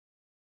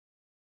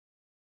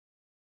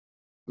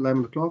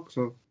11 o'clock.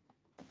 So,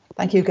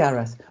 thank you,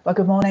 Gareth. Well,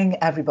 good morning,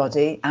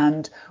 everybody,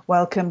 and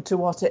welcome to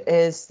what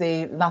is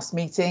the last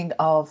meeting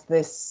of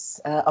this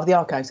of the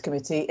Archives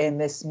Committee in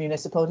this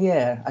municipal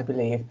year, I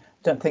believe.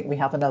 Don't think we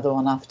have another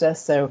one after,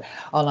 so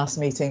our last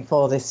meeting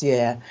for this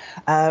year.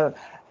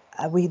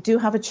 We do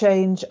have a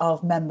change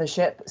of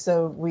membership,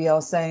 so we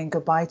are saying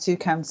goodbye to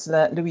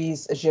Councillor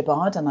Louise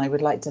Gibbard, and I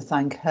would like to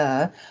thank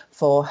her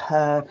for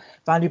her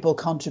valuable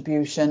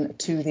contribution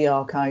to the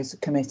Archives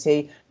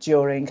Committee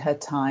during her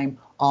time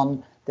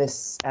on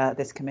this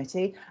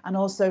committee, and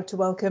also to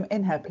welcome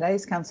in her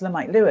place Councillor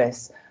Mike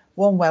Lewis.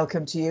 Warm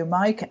welcome to you,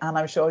 Mike, and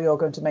I'm sure you're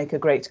going to make a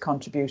great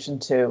contribution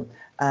too.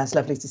 It's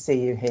lovely to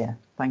see you here.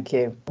 Thank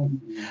you.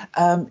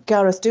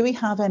 Gareth, do we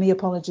have any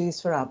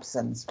apologies for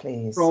absence,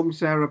 please? From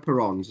Sarah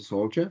Perrons, a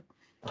soldier.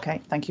 Okay,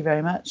 thank you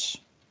very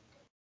much.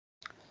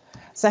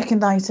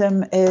 Second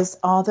item is,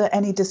 are there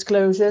any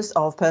disclosures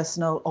of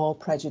personal or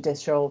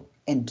prejudicial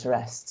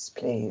interests,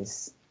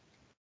 please?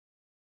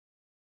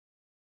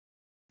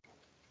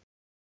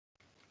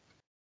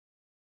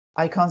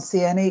 I can't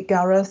see any,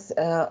 Gareth,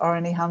 or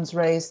any hands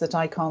raised that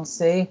I can't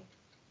see.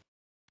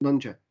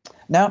 None, Chair.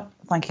 No,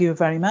 thank you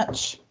very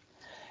much.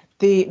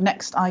 The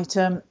next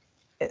item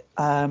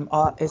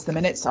is the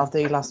minutes of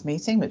the last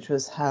meeting, which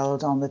was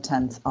held on the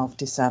 10th of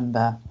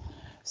December.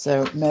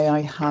 So may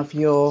I have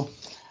your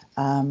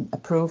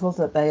approval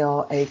that they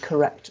are a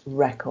correct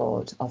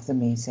record of the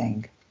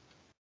meeting?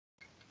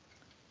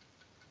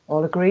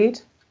 All agreed?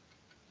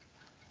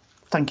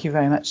 Thank you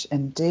very much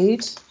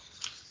indeed.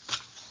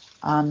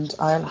 And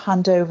I'll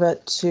hand over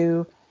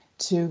to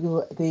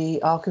the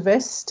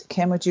archivist.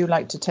 Kim, would you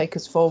like to take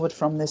us forward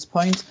from this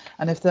point?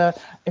 And if there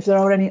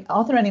are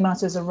any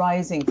matters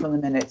arising from the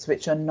minutes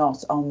which are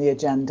not on the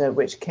agenda,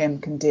 which Kim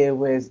can deal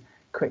with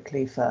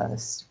quickly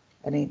first?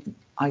 Any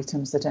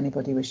items that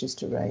anybody wishes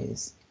to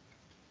raise?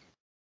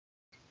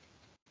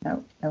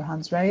 No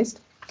hands raised.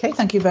 Okay,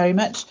 thank you very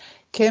much.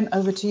 Kim,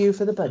 over to you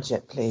for the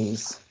budget,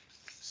 please.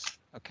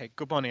 Okay,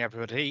 good morning,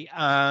 everybody.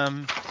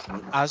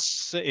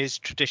 As is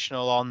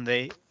traditional on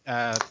the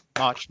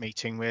March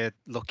meeting, we're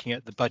looking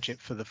at the budget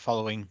for the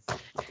following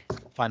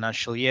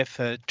financial year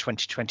for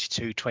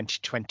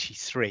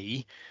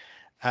 2022-2023.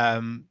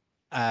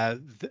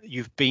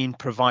 You've been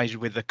provided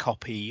with a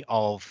copy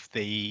of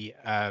the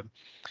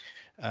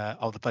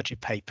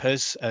budget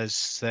papers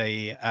as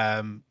the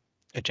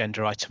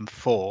agenda item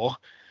 4,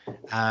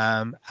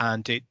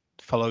 and it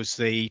follows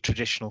the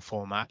traditional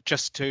format.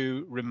 Just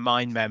to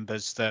remind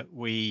members that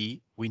we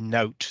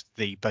note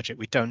the budget.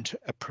 We don't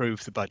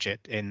approve the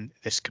budget in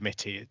this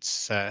committee.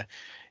 It's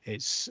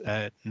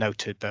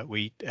noted, but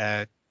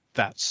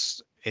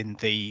that's in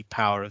the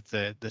power of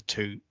the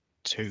two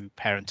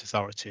parent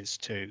authorities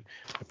to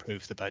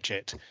approve the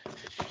budget.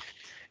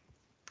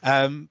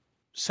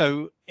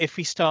 So if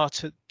we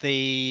start at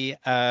the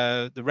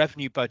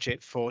revenue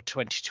budget for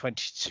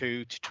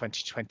 2022 to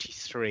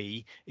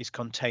 2023 is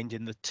contained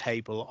in the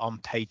table on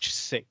page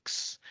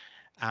 6,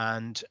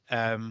 and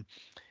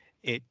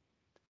it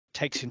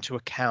takes into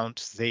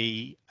account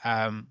the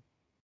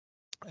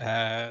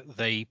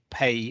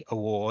pay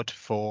award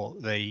for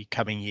the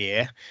coming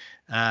year,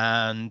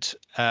 and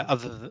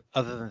other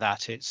than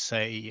that, it's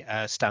a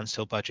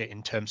standstill budget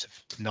in terms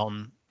of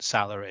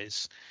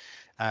non-salaries.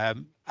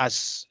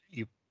 As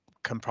you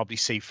can probably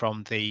see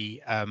from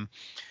the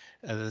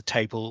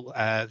table,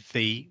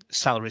 the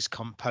salaries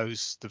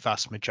compose the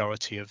vast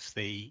majority of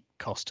the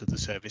cost of the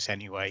service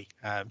anyway.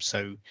 And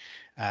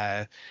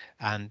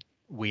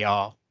we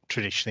are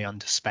traditionally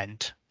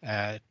underspent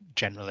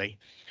generally.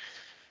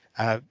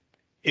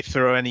 If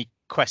there are any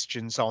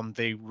questions on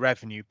the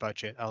revenue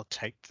budget, I'll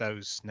take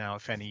those now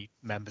if any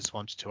members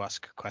wanted to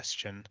ask a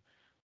question.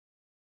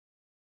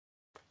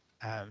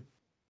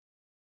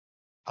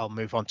 I'll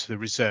move on to the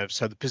reserves.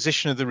 So the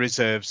position of the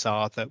reserves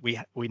are that we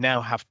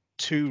now have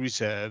 2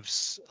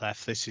 reserves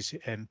left. This is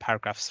in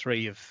paragraph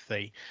 3 of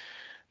the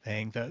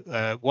thing.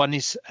 That one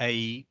is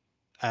a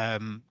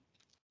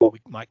what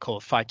we might call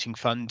a fighting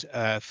fund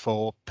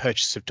for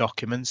purchase of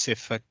documents.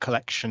 If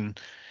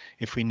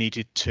we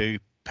needed to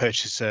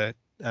purchase an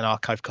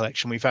archive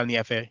collection, we've only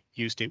ever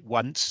used it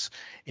once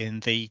in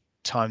the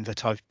time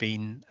that I've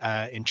been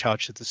in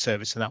charge of the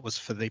service, and that was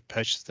for the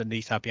purchase of the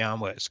Neath Abbey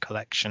Ironworks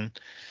collection.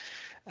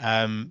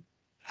 And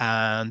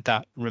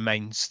that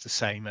remains the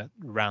same at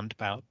around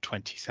about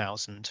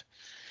 20,000.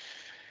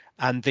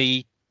 And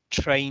the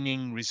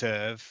training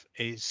reserve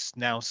is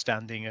now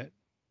standing at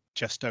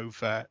just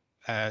over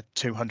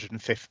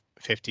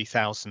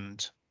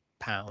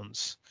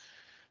 £250,000.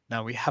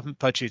 Now, we haven't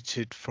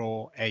budgeted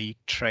for a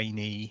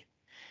trainee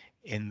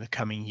in the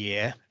coming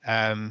year.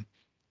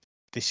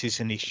 This is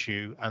an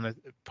issue, and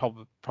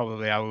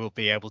probably I will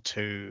be able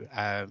to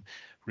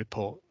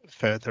report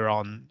further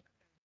on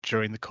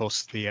during the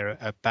course of the year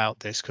about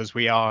this, because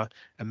we are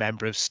a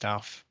member of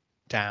staff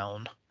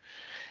down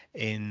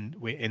in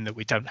that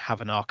we don't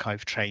have an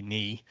archive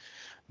trainee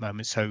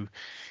moment, so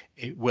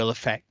it will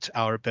affect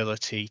our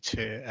ability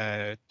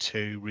to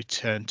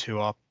return to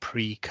our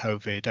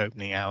pre-COVID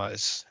opening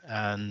hours,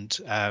 and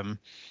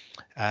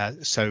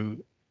so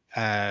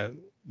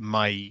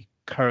my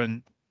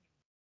current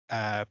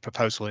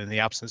proposal in the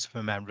absence of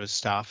a member of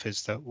staff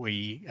is that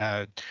we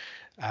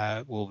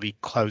will be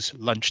closed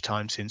at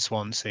lunchtimes in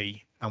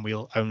Swansea, and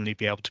we'll only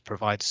be able to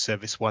provide a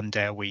service 1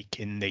 day a week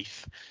in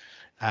Neath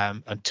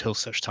until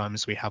such time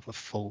as we have a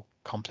full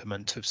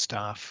complement of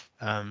staff.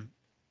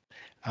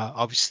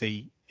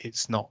 Obviously,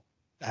 it's not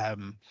at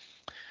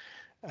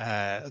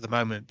the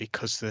moment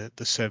because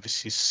the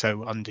service is so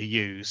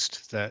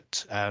underused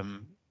that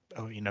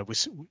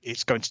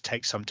it's going to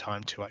take some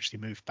time to actually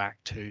move back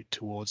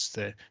towards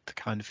the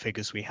kind of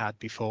figures we had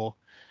before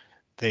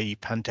the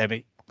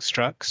pandemic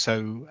struck.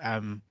 So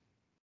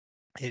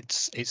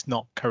it's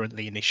not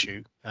currently an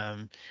issue,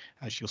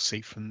 as you'll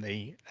see from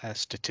the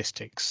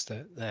statistics,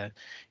 that the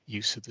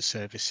use of the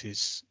service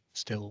is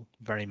still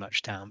very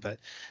much down. But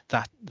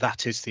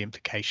that is the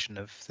implication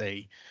of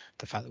the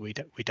fact that we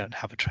don't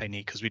have a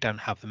trainee, because we don't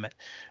have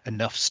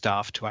enough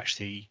staff to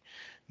actually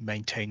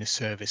maintain a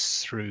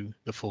service through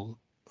the full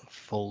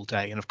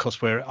day. And of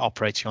course, we're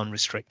operating on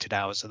restricted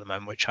hours at the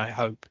moment, which I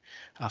hope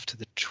after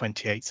the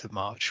 28th of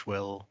March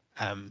will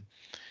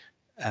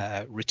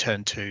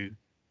return to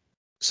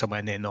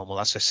somewhere near normal.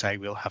 As I say,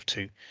 we'll have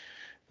to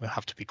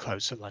be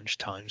closed at lunch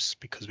times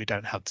because we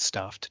don't have the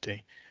staff to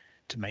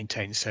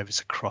maintain the service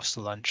across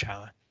the lunch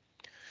hour.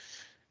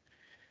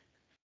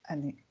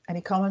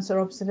 Any comments or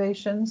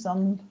observations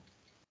on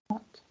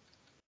that?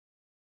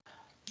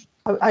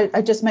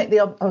 I just make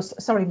the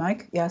sorry,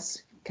 Mike.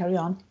 Yes, carry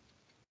on.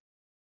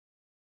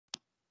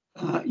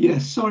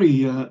 Yes,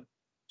 sorry.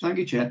 Thank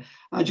you, Chair.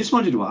 I just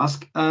wanted to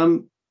ask,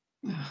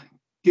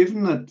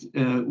 given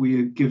that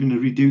we are given a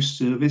reduced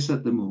service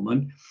at the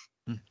moment,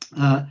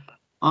 can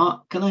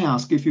I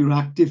ask if you're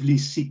actively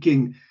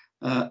seeking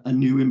a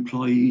new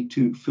employee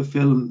to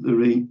fulfil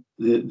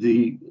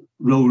the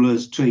role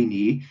as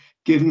trainee,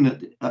 given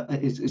that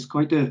it's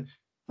quite a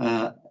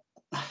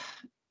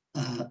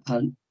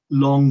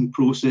long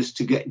process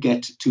to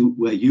get to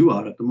where you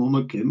are at the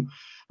moment, Kim?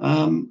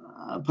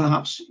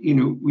 Perhaps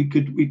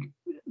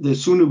the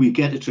sooner we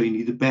get a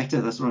trainee, the better.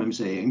 That's what I'm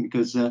saying,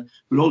 because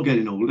we're all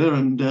getting older,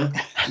 and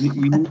we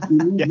need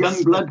Yes.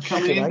 young blood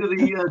coming into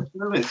the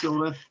service.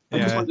 So I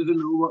just wanted to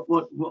know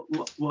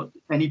what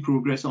any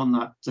progress on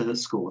that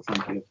score.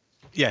 Thank you.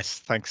 Yes,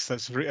 thanks.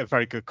 That's a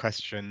very good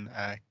question,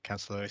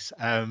 Councillor Lewis.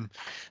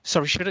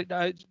 Sorry, should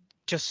I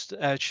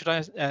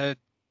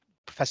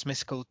Professor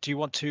Miskell, do you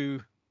want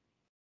to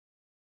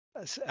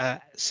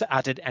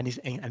add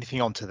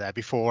anything onto there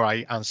before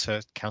I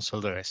answer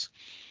Councillor Lewis?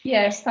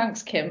 Yes,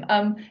 thanks, Kim.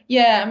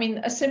 Yeah, I mean,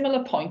 a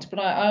similar point, but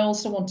I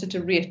also wanted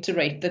to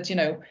reiterate that,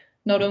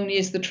 not only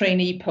is the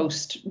trainee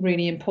post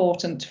really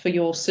important for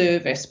your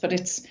service, but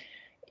it's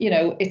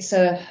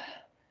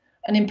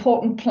an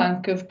important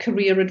plank of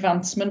career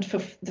advancement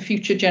for the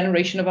future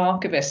generation of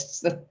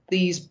archivists, that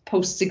these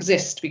posts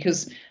exist,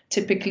 because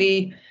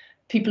typically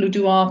people who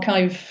do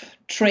archive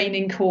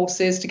training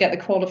courses to get the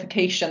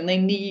qualification, they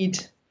need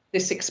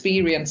this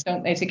experience,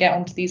 don't they, to get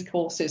onto these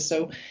courses.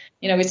 So,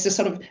 it's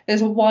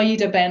there's a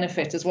wider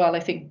benefit as well, I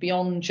think,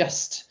 beyond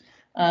just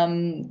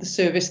the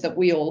service that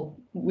we're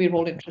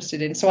all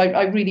interested in. So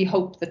I really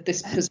hope that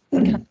this position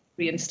can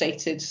be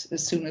reinstated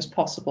as soon as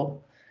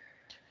possible.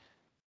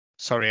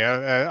 Sorry,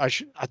 I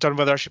don't know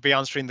whether I should be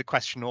answering the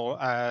question or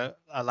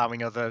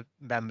allowing other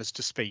members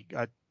to speak.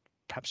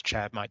 Perhaps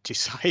Chair might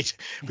decide.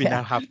 We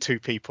now have two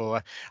people.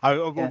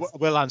 Yes.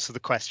 We'll answer the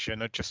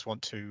question. I just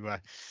want to.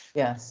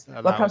 Yes.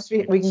 Well, perhaps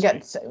we can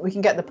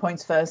get the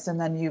points first, and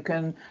then you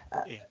can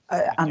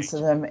answer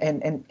them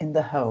in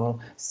the whole.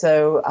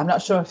 So I'm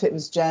not sure if it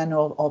was Jen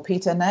or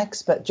Peter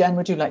next, but Jen,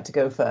 would you like to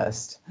go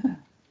first?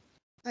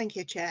 Thank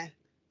you, Chair.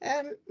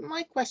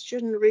 My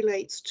question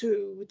relates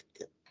to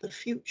the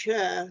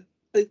future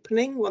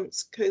opening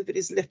once COVID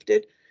is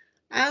lifted,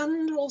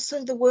 and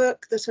also the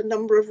work that a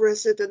number of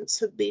residents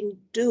have been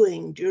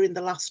doing during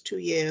the last 2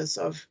 years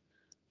of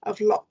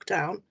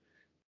lockdown.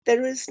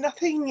 There is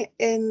nothing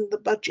in the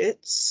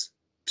budgets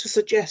to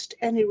suggest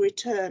any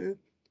return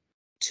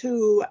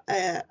to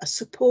a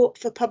support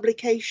for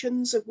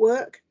publications of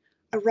work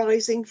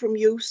arising from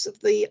use of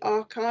the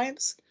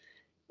archives.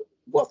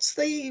 What's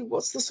the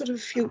sort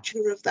of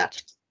future of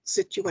that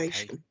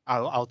situation? Okay.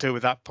 I'll deal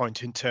with that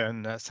point in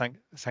turn.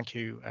 Thank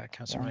you,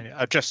 Councillor Rainey.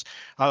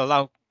 I'll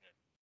allow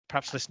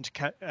perhaps listen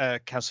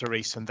to Councillor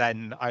Rees, and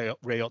then I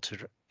really ought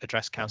to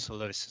address Councillor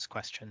Lewis's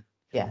question.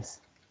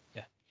 Yes.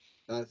 Yeah.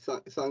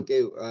 Thank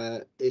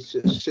you.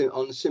 It's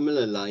on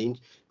similar lines.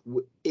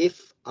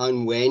 If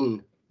and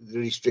when the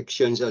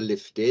restrictions are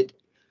lifted,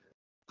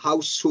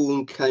 how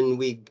soon can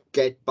we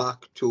get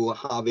back to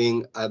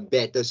having a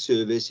better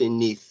service in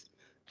Neath?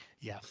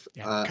 Yeah.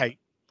 Okay.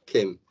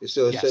 Kim,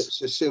 so Yes.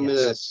 it's a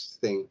similar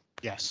thing.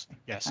 Yes.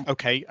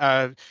 Okay.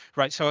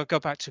 Right. So I'll go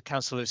back to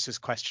Councillor Lewis's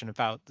question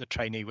about the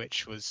trainee,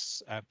 which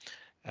was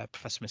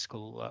Professor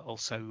Miskell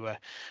also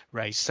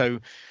raised. So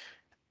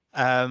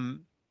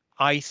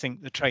I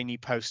think the trainee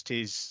post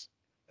is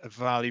a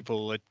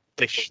valuable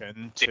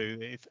addition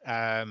to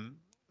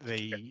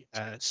the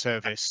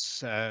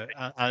service,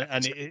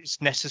 and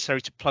it's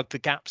necessary to plug the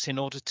gaps in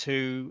order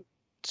to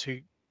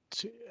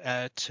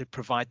to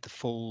provide the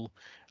full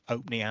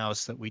opening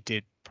hours that we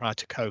did prior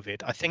to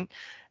COVID. I think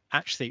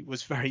actually it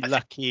was very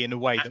lucky in a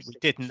way that we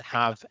didn't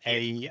have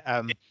a.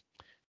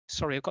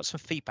 Sorry, I've got some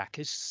feedback.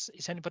 Is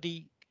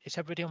everybody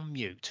on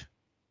mute?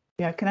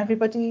 Yeah, can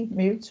everybody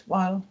mute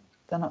while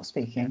they're not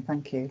speaking?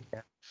 Thank you.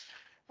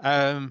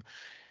 In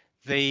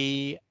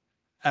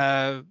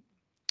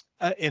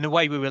a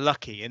way, we were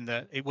lucky in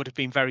that it would have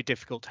been very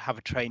difficult to have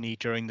a trainee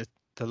during the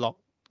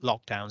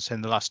lockdowns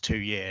in the last 2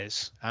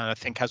 years. And I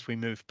think as we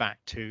move back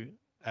to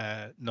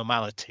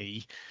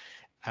normality,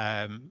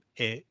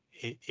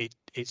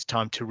 it's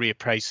time to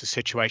reappraise the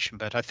situation.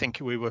 But I think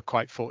we were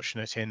quite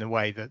fortunate in the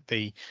way that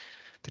the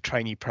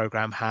trainee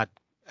programme had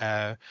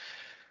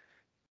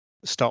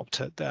stopped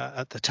at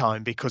the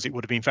time, because it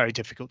would have been very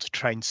difficult to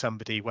train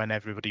somebody when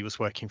everybody was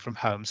working from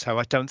home. So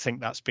I don't think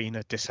that's been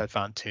a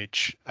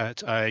disadvantage.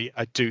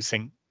 I do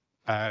think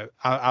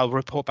I'll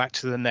report back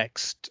to the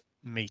next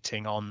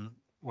meeting on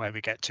where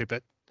we get to,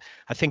 but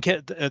I think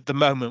at the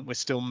moment we're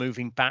still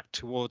moving back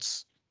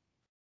towards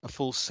a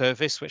full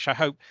service, which I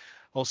hope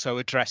also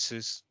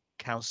addresses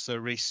Councillor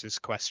Rees's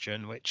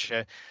question, which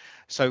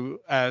I'm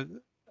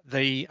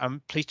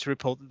pleased to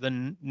report that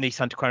the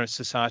Neath Antiquarian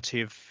Society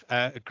have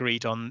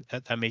agreed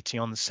at their meeting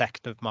on the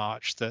 2nd of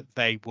March that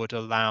they would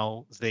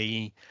allow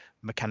the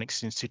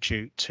Mechanics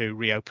Institute to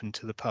reopen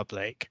to the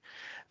public.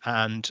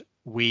 And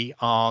we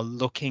are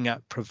looking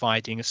at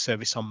providing a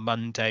service on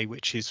Monday,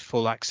 which is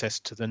full access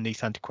to the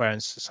Neath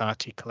Antiquarian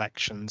Society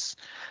collections,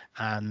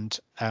 and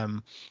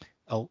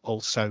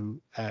also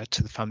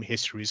to the family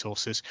history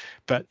resources.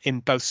 But in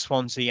both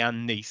Swansea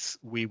and Neath,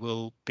 we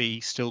will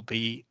still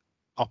be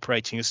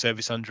operating a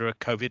service under a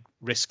COVID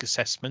risk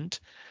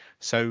assessment,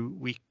 so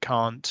we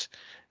can't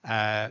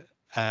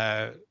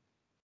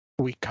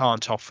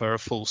offer a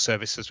full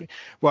service.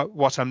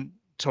 What I'm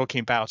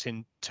talking about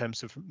in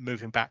terms of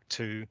moving back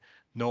to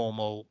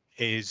normal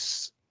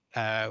is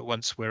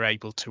once we're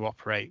able to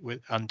operate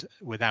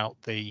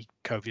without the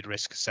COVID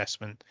risk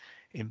assessment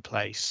in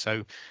place.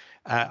 So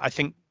I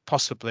think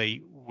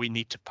possibly we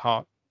need to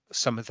park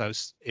some of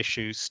those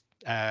issues,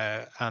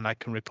 and I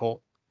can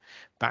report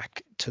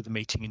back to the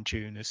meeting in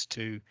June as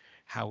to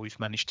how we've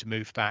managed to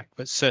move back.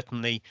 But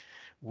certainly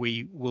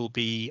we will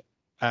be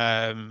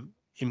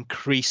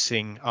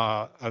increasing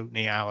our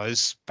opening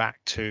hours back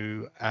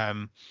to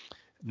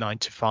 9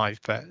 to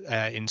 5, but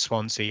in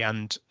Swansea,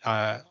 and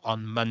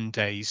on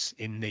Mondays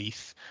in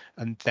Neath,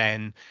 and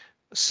then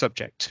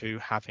subject to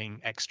having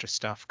extra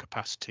staff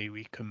capacity,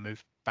 we can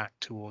move back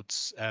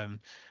towards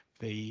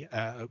the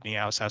opening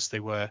hours as they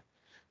were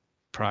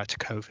prior to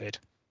COVID.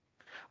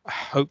 I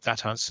hope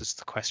that answers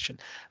the question.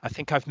 I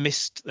think I've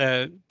missed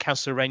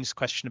Councillor Rain's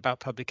question about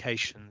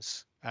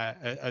publications,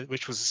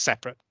 which was a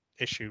separate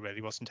issue,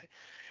 really, wasn't it?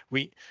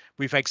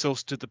 We've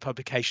exhausted the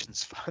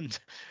publications fund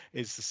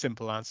is the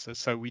simple answer.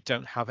 So we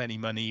don't have any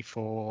money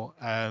for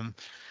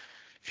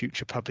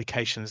future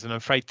publications, and I'm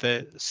afraid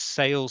the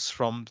sales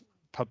from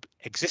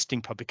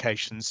existing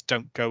publications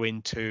don't go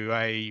into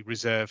a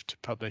reserve to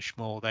publish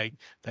more. They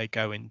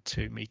go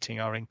into meeting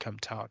our income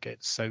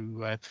targets.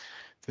 So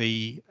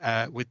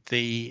with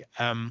the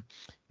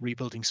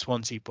Rebuilding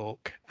Swansea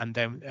book, and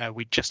then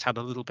we just had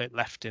a little bit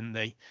left in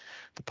the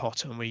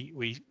pot, and we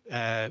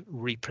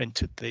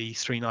reprinted the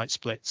 3 Night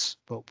Splits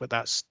book, but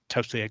that's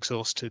totally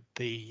exhausted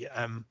the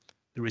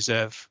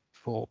reserve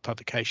for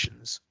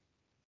publications.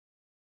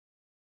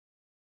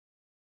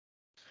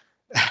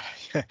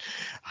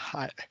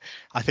 I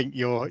think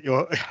your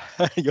your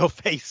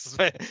face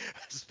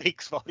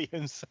speaks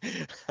volumes.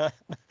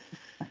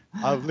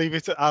 I'll leave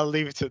it at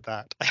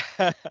that.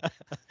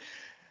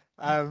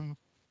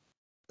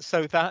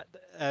 So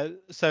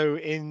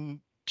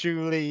in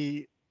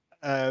Julie,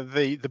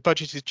 the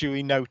budget is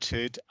duly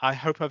noted. I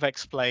hope I've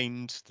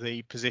explained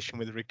the position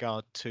with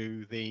regard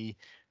to the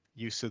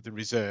use of the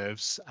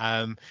reserves,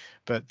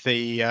 but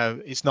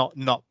it's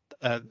not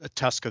a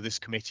task of this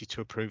committee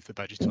to approve the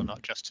budget or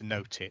not, just to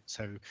note it.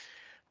 So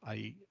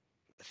I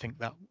think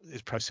that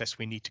is a process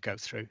we need to go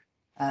through.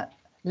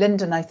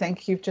 Lyndon, I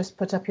think you've just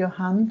put up your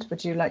hand.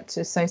 Would you like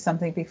to say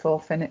something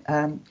before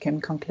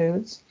Kim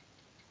concludes?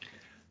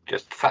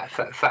 Just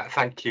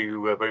thank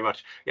you very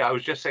much. Yeah, I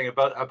was just saying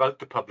about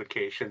the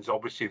publications.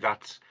 Obviously,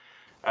 that's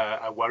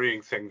a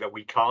worrying thing that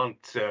we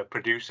can't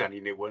produce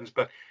any new ones.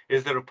 But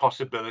is there a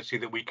possibility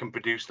that we can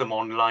produce them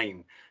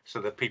online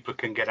so that people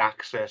can get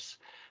access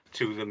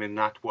to them in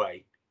that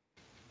way?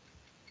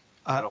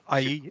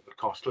 It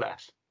cost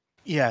less.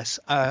 Yes,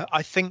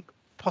 I think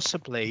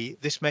possibly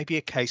this may be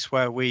a case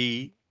where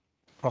we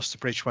cross the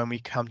bridge when we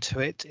come to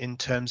it, in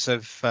terms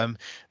of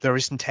there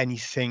isn't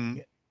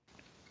anything.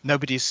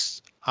 Nobody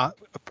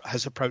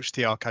has approached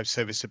the archive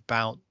service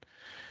about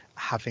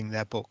having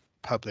their book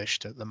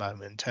published at the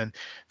moment, and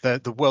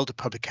the world of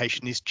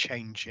publication is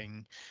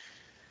changing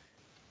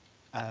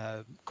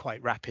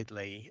quite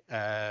rapidly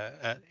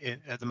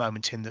at the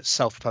moment, in that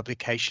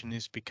self-publication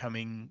is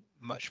becoming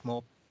much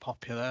more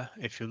popular.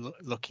 If you're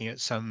looking at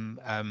some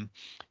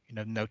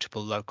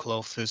notable local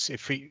authors,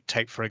 if we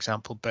take, for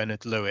example,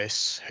 Bernard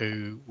Lewis,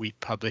 who we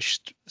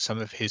published some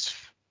of his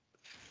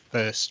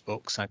first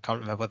books. I can't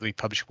remember whether we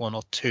published one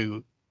or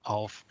two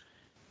of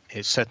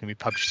his. Certainly, we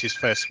published his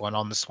first one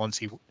on the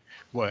Swansea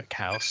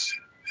workhouse,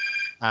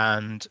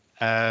 and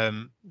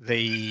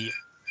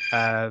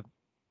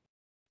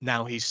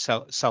now he's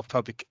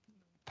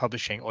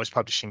self-publishing, or is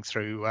publishing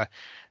through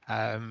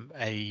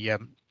a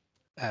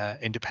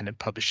independent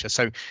publisher.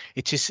 So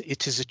it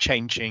is a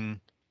changing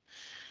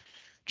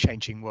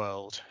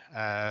world.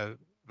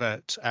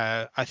 But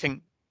I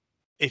think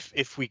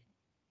if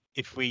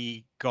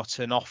we got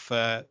an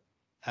offer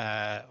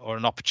or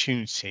an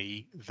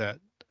opportunity that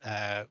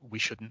we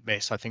shouldn't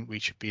miss, I think we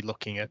should be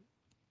looking at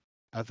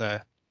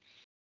other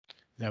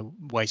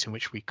ways in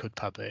which we could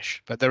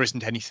publish. But there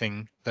isn't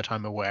anything that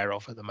I'm aware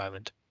of at the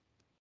moment.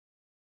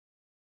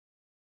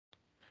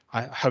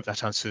 I hope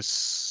that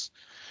answers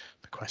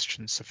the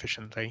question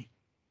sufficiently.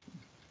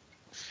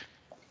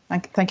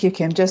 Thank you,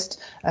 Kim. Just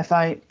if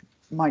I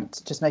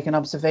might just make an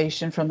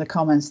observation from the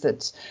comments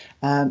that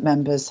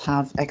members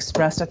have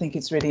expressed, I think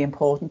it's really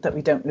important that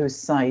we don't lose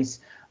sight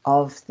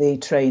of the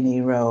trainee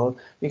role.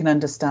 We can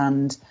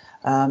understand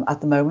at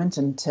the moment,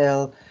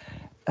 until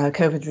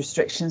COVID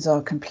restrictions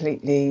are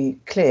completely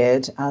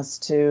cleared, as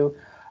to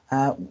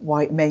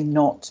why it may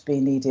not be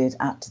needed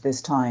at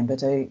this time.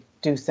 But I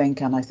do think,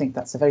 and I think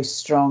that's a very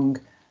strong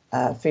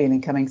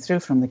feeling coming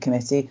through from the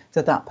committee,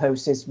 that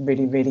post is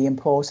really, really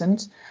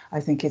important. I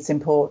think it's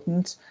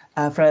important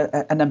for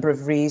a number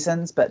of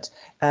reasons, but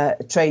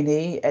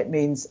trainee, it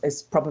means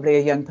it's probably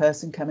a young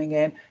person coming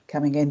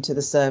into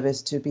the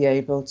service to be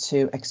able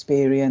to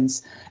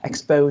experience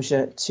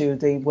exposure to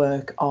the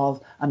work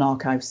of an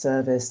archive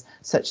service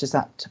such as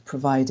that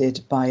provided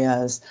by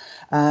us.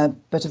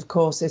 But of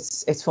course,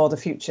 it's for the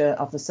future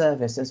of the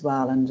service as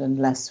well, and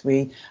unless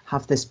we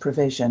have this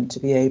provision to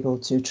be able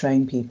to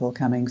train people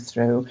coming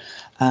through,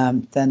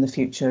 then the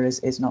future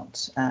is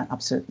not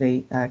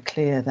absolutely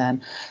clear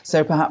then.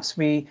 So perhaps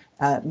we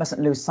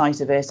mustn't lose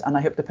sight of it, and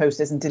I hope the post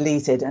isn't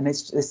deleted and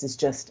this is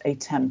just a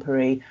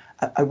temporary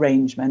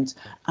arrangement.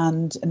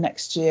 And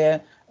next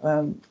year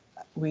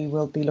we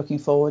will be looking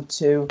forward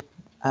to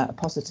a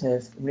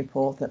positive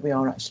report that we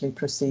are actually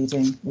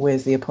proceeding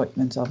with the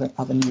appointment of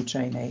a new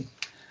trainee.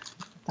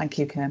 Thank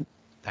you, Kim.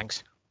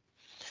 Thanks.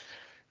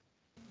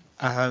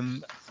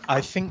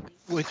 I think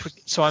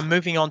so I'm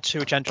moving on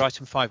to agenda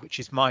item 5, which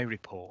is my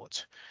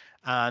report.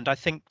 And I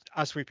think,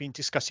 as we've been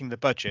discussing the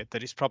budget,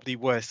 that it's probably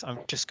worth, I'm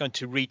just going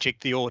to rejig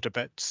the order,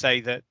 but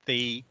say that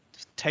the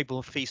table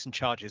of fees and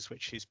charges,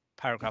 which is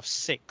paragraph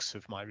 6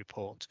 of my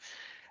report,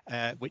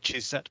 which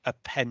is at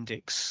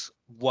appendix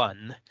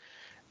 1,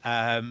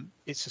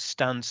 it's a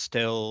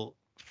standstill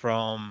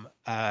from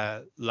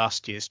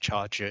last year's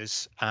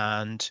charges,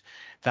 and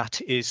that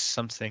is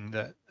something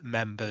that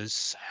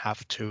members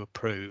have to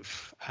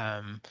approve.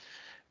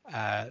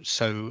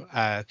 So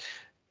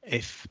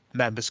if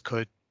members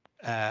could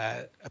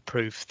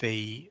approve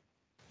the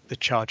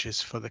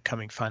charges for the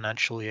coming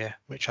financial year,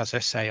 which, as I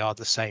say, are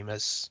the same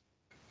as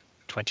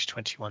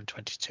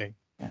 2021-22.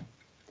 Yeah.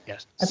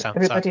 Yes.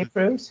 Everybody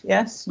approves?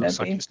 Yes. Looks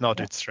like it's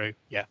nodded through.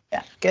 Yeah.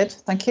 Yeah. Good.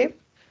 Thank you.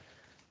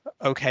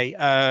 Okay.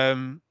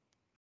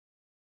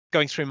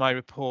 Going through my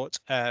report,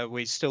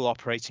 we're still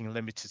operating a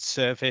limited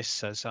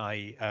service, as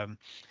I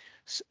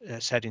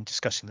said in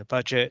discussing the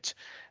budget,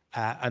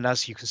 and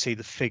as you can see,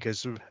 the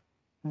figures are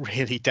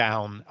really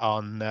down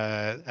on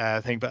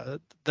thing,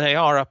 but they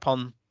are up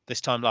on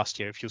this time last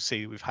year. If you'll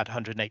see, we've had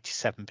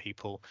 187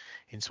 people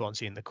in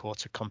Swansea in the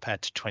quarter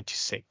compared to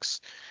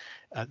 26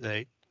 at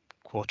the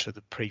quarter of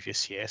the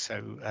previous year.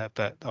 So,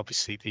 but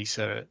obviously these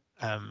are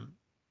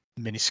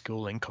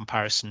minuscule in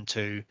comparison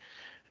to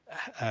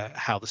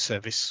how the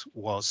service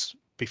was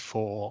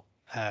before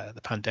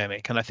the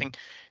pandemic. And I think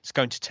it's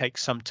going to take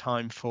some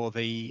time for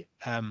the,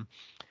 I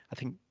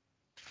think,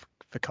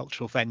 for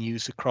cultural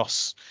venues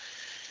across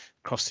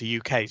the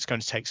UK, it's going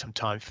to take some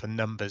time for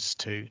numbers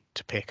to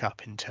pick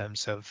up in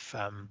terms of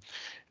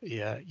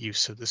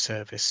use of the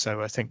service.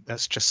 So I think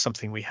that's just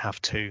something we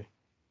have to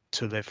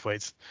live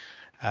with.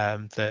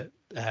 That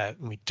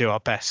we do our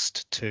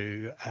best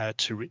to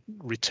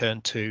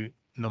return to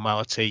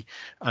normality,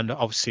 and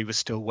obviously we're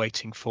still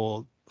waiting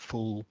for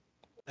full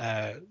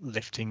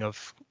lifting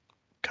of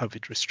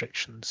COVID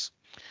restrictions.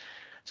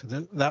 So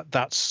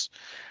that's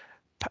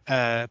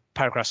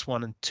paragraphs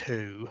 1 and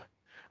 2.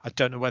 I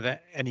don't know whether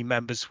any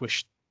members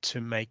wish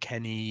to make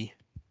any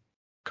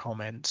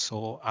comments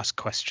or ask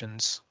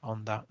questions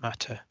on that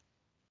matter.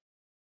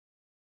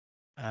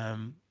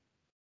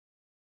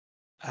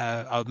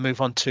 I'll move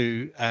on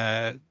to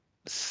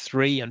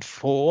 3 and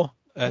 4.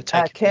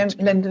 Kim,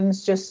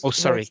 Lyndon's just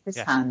raised his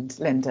yes. hand.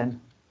 Lyndon.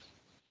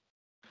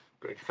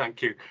 Great,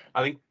 thank you.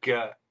 I think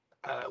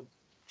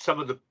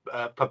some of the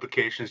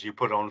publications you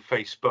put on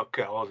Facebook,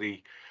 or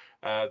the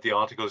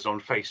articles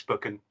on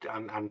Facebook and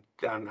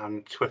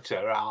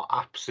Twitter, are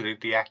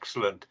absolutely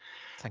excellent.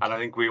 I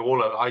think we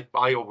all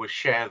I always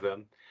share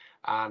them,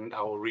 and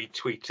I will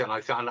retweet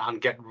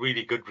and get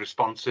really good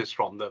responses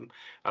from them.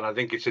 And I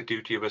think it's a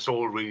duty of us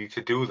all really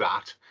to do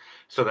that,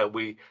 so that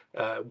we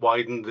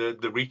widen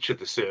the reach of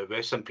the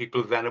service, and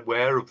people are then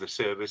aware of the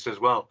service as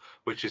well,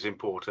 which is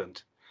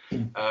important.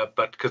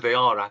 but because they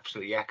are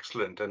absolutely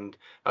excellent, and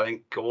I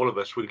think all of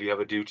us really have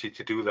a duty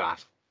to do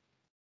that.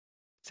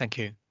 Thank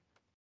you.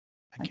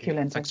 Thank you,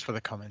 Lindsay. Thanks for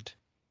the comment.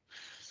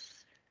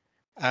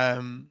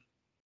 So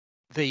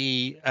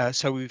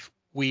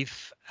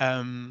we've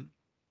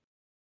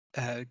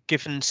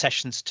given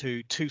sessions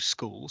to 2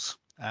 schools,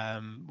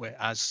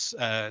 as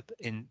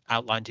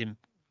outlined in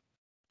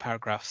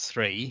paragraph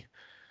 3,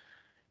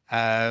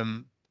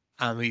 and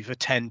we've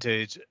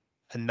attended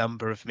a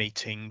number of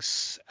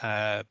meetings,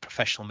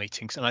 professional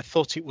meetings, and I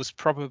thought it was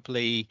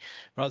probably,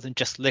 rather than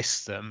just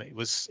list them, it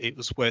was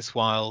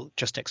worthwhile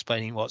just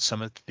explaining what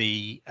some of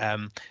the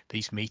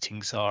these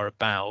meetings are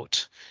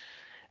about.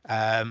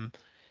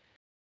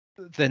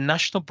 The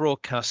National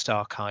Broadcast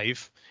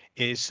Archive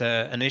is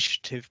an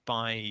initiative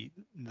by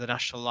the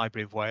National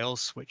Library of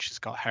Wales, which has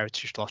got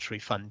Heritage Lottery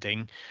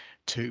funding,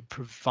 to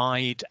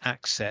provide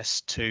access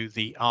to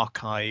the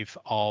archive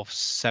of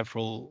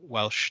several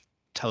Welsh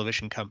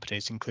television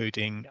companies,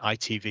 including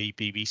ITV,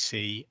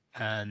 BBC,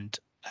 and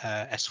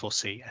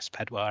S4C,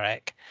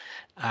 S4C,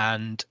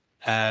 and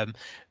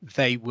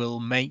they will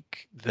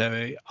make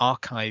the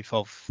archive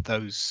of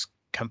those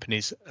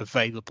companies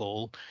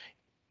available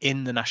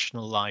in the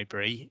National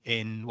Library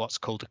in what's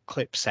called a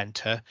clip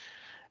centre,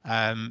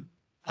 and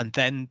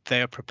then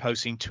they are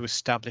proposing to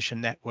establish a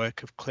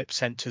network of clip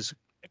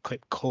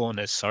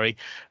corners,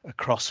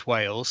 across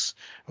Wales,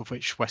 of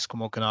which West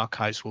Glamorgan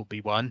Archives will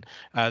be one.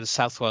 The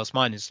South Wales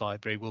Miners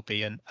Library will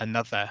be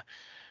another,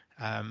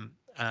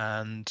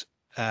 and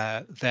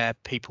there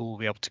people will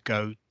be able to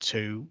go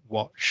to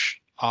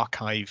watch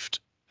archived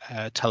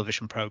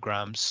television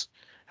programmes.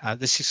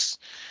 This is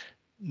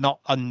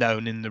not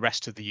unknown in the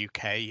rest of the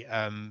UK.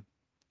 I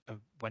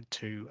went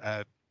to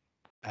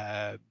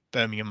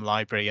Birmingham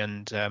Library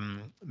and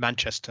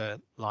Manchester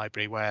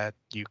Library, where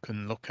you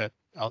can look at,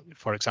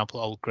 for example,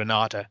 old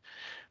Granada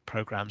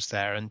programs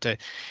there, and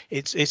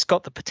it's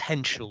got the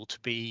potential to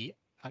be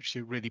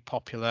actually a really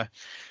popular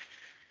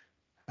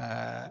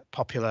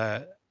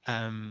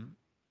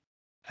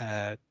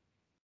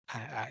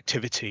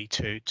activity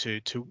to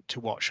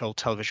watch old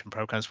television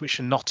programs which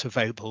are not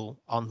available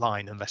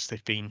online unless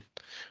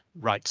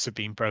rights have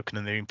been broken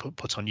and they've been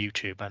put on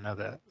YouTube. I know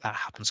that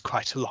happens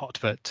quite a lot,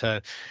 but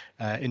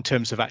in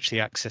terms of actually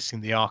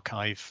accessing the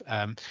archive,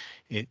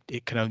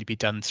 it can only be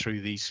done through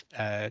these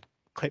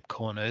clip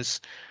corners,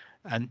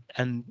 and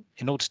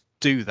in order to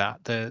do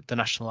that, the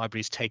National Library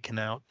has taken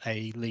out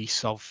a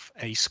lease of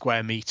a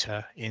square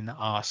metre in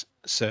our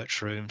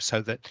search room,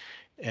 so that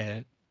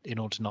in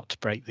order not to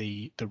break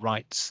the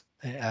rights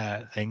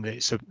thing, that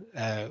it's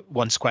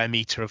 1 square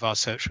metre of our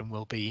search room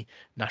will be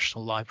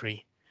National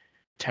Library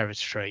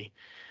territory,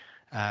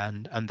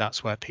 and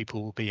that's where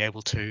people will be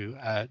able to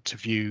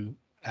view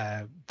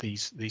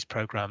these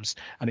programs,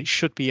 and it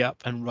should be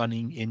up and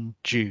running in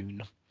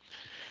June.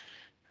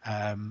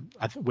 I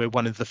think we're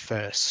one of the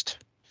first,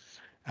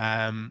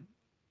 and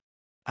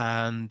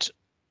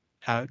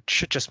I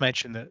should just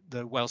mention that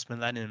the Wales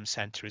Millennium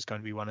Centre is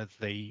going to be one of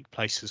the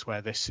places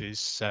where this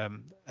is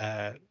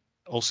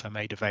also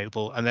made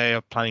available, and they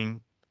are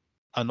planning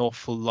an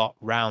awful lot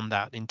round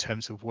that in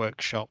terms of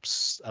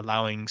workshops,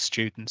 allowing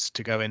students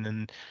to go in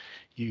and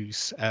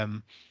use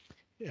the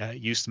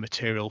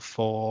material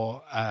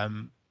for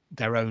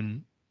their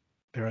own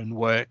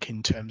work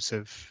in terms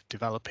of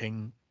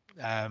developing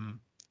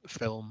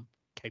film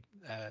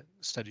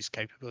studies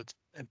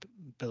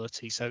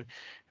capability. So,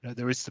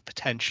 there is the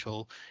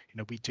potential.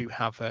 We do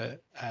have a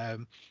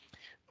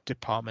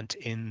department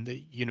in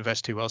the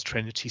University of Wales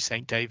Trinity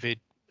St David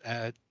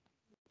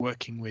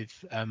working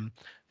with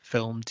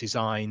film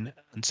design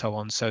and so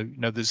on. So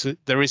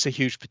there is a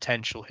huge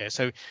potential here.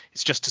 So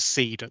it's just a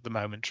seed at the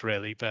moment,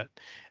 really, but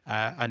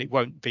and it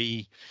won't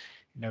be,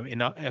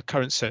 in our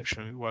current search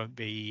room, it won't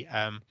be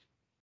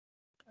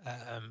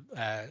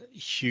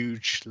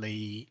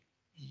hugely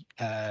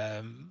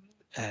a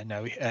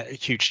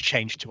huge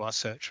change to our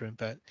search room,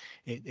 but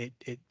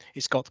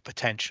it's got the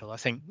potential. I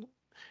think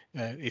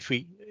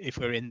if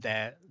we're in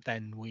there,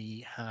 then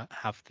we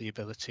have the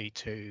ability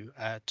to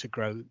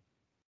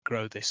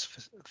grow this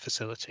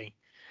facility,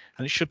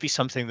 and it should be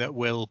something that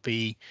will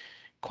be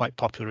quite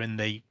popular in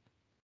the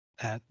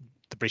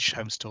British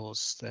Home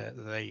Stores,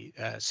 the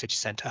city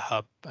centre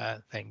hub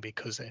thing,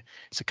 because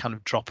it's a kind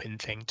of drop-in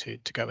thing to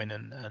go in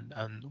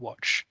and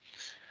watch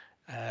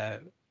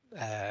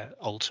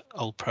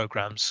old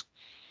programs.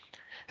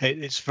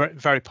 It's very,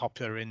 very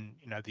popular in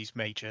these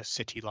major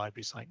city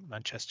libraries like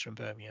Manchester and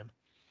Birmingham.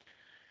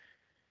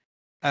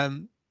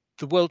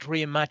 The World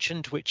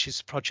Reimagined, which is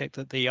a project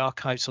that the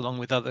archives, along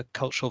with other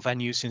cultural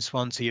venues in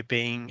Swansea, are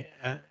being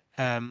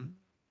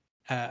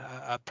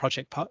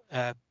project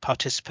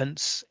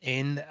participants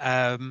in.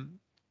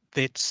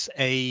 It's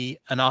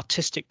an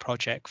artistic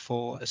project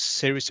for a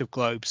series of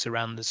globes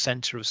around the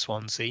centre of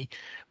Swansea,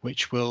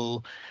 which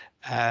will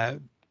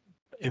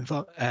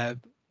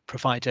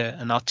provide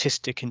an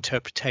artistic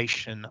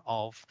interpretation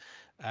of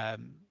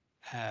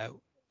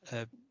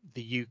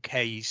the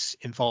UK's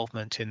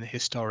involvement in the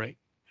historic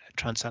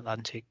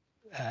transatlantic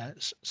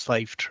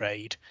slave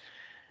trade,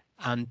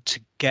 and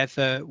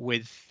together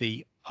with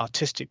the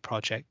artistic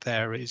project,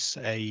 there is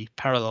a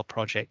parallel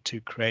project to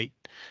create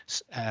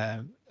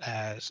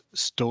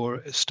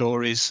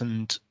stories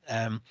and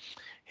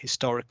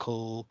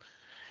historical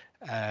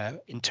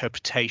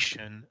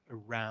interpretation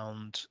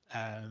around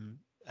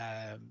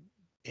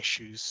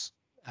issues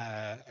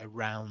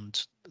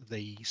around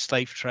the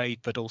slave trade,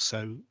 but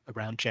also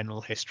around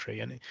general history,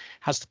 and it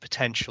has the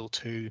potential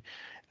to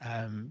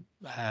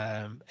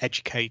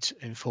educate,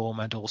 inform,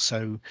 and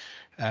also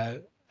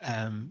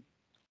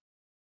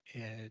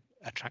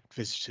attract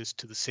visitors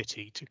to the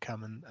city to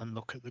come and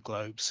look at the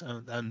globes,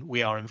 and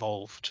we are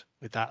involved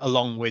with that,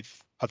 along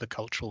with other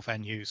cultural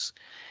venues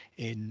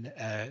in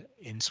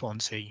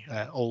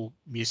Swansea, all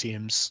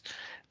museums,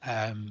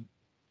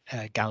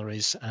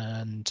 galleries,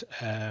 and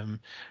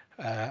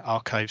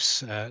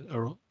archives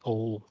are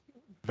all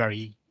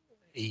very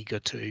eager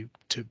to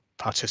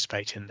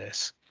participate in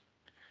this.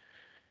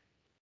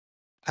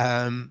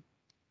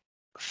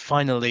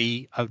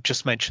 Finally, I've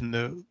just mentioned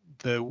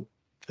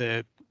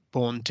the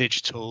Born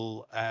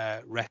Digital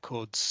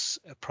Records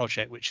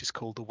project, which is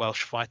called the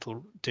Welsh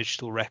Vital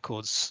Digital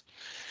Records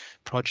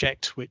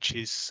project, which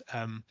is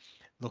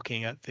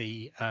looking at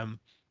the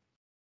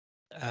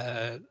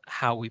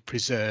how we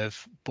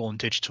preserve born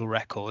digital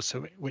records.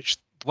 So, which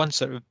the ones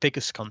that are of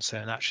biggest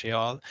concern actually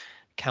are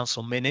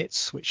council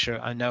minutes, which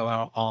I know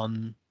are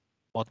on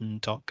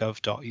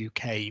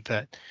modern.gov.uk,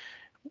 but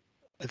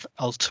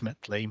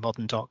ultimately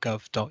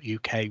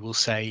modern.gov.uk will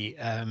say,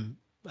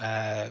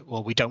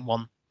 well, we don't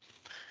want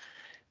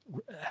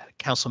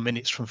council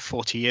minutes from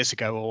 40 years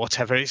ago or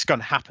whatever. It's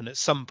going to happen at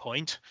some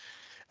point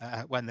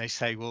when they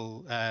say,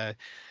 well,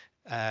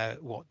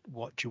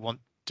 what do you want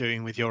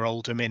doing with your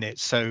older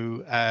minutes?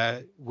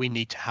 So we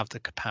need to have the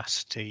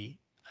capacity,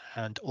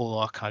 and all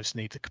archives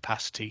need the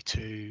capacity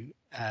to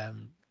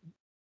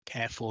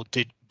care for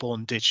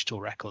born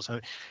digital records. I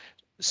mean,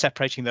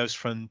 separating those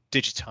from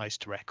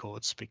digitized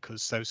records,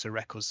 because those are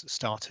records that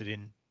started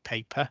in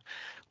paper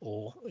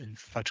or in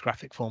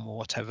photographic form or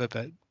whatever,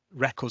 but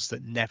records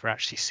that never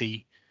actually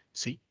see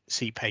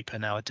paper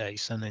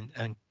nowadays,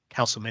 and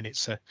council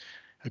minutes are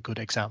a good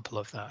example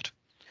of that.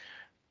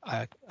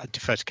 I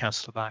defer to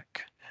Councillor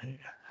Back, who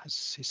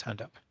has his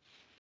hand up.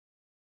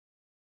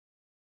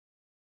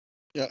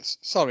 Yes,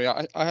 sorry,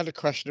 I had a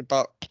question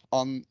about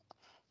on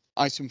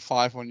item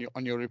 5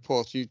 on your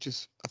report. You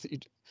just, I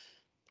think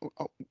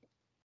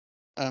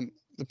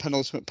the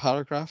penultimate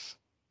paragraph.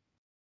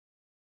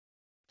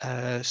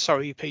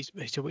 Sorry,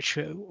 Peter, which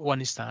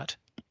one is that?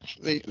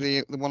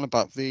 The one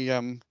about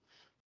the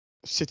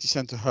city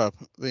centre hub.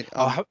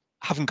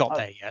 Haven't got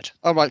there yet.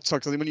 Oh right, sorry.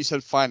 Because when you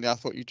said finally, I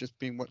thought you'd just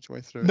been worked your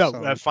way through.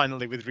 No,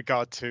 finally, with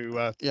regard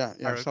to yeah.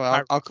 So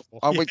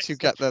I'll wait till you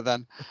get there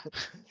then.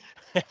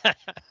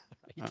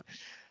 Right.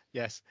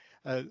 Yes.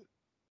 That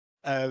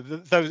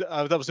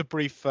was a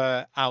brief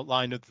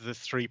outline of the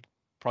 3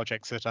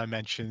 projects that I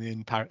mentioned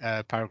in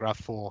paragraph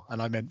 4,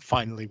 and I meant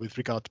finally with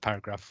regard to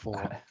paragraph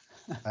 4.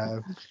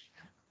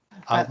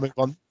 I'll move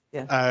on.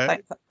 Yeah,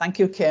 thank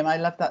you, Kim. I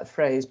love that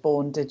phrase,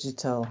 born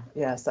digital.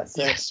 Yes, that's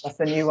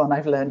a new one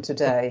I've learned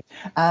today.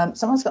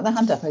 Someone's got their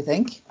hand up, I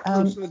think.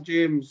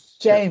 James.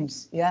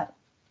 James, yeah.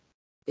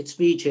 It's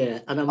me,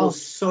 Chair, and I'm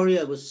sorry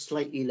I was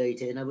slightly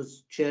late in. I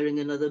was chairing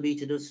another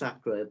meeting of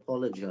SACRA. I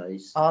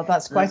apologise. Oh,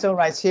 that's quite all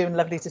right, Hugh, and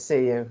lovely to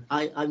see you.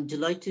 I'm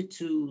delighted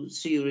to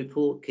see your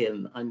report,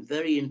 Kim. I'm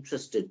very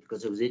interested,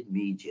 because I was in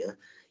media,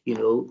 you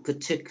know,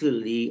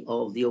 particularly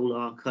of the old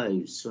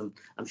archives.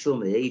 I'm showing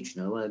my age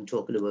now. I'm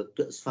talking about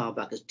as far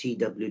back as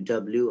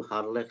TWW,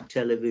 Harlech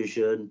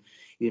Television,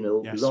 you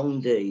know, long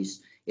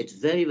days. It's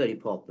very, very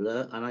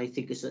popular, and I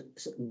think it's a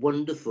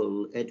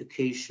wonderful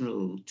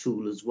educational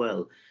tool as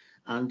well.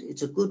 And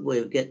it's a good way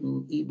of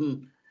getting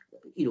even,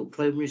 you know,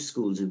 primary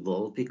schools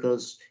involved,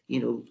 because, you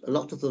know, a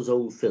lot of those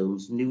old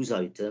films, news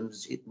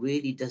items, it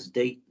really does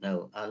date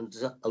now. And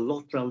there's a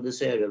lot around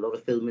this area, a lot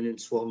of filming in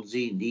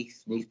Swansea,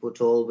 Neath, Port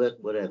Talbot,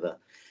 whatever.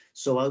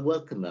 So I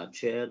welcome that,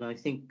 Chair, and I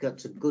think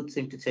that's a good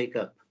thing to take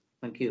up.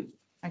 Thank you.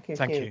 Thank you.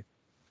 Thank you.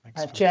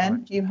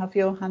 Jen, you have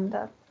your hand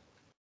up.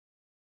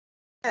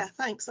 Yeah,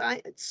 thanks.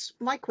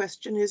 My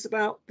question is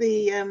about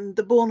the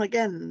born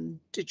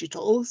again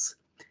digitals.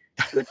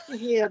 Good to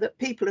hear that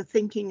people are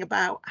thinking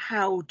about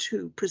how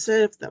to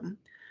preserve them,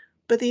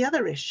 but the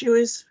other issue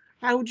is,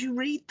 how do you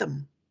read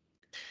them?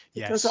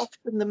 Because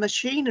often the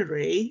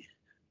machinery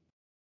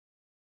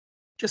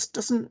just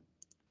doesn't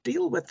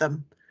deal with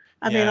them.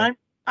 I mean,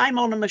 I'm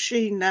on a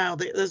machine now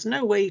that there's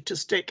no way to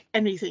stick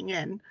anything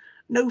in,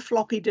 no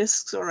floppy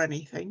disks or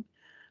anything.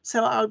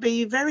 So I'll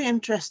be very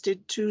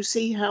interested to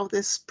see how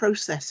this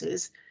process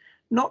is,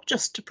 not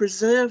just to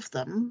preserve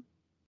them,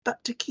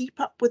 but to keep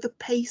up with the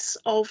pace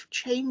of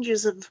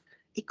changes of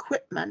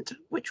equipment,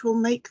 which will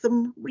make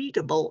them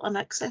readable and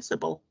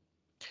accessible.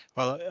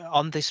 Well,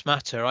 on this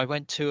matter, I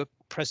went to a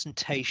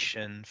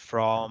presentation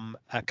from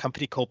a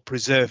company called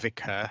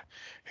Preservica,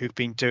 who've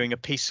been doing a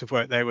piece of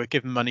work. They were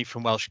given money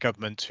from Welsh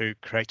Government to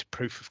create a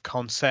proof of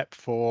concept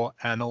for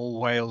an all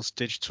Wales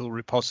digital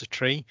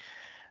repository.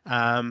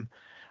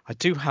 I I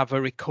do have a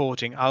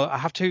recording. I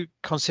have to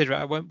consider it.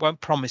 I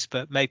won't promise,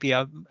 but maybe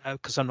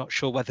because I'm not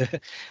sure whether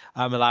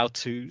I'm allowed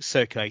to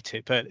circulate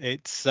it. But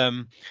it's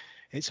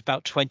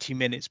about 20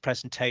 minutes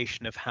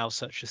presentation of how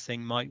such a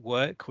thing might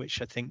work,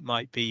 which I think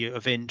might be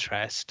of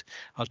interest.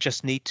 I'll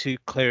just need to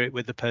clear it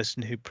with the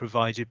person who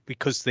provided,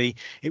 because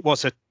it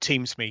was a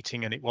Teams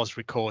meeting and it was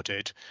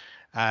recorded.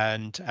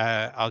 And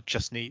I'll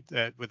just need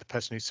with the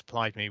person who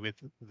supplied me with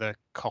the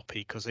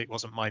copy, because it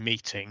wasn't my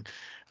meeting.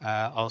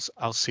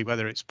 I'll see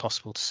whether it's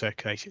possible to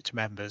circulate it to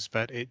members.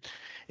 But it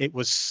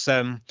was,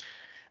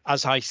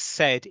 as I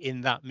said in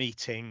that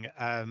meeting,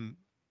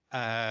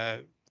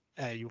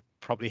 you'll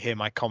probably hear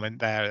my comment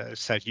there that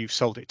said, "You've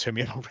sold it to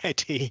me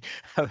already."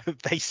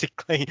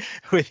 Basically,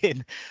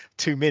 within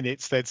 2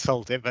 minutes they'd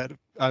sold it, but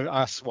I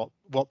asked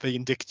what the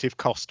indicative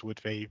cost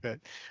would be. But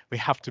we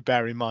have to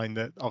bear in mind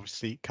that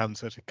obviously it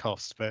comes at a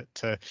cost. But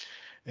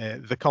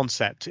the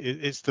concept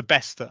is the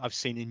best that I've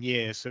seen in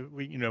years. So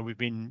we've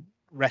been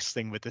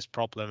wrestling with this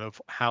problem of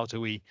how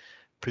do we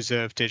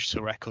preserve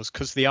digital records,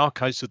 because the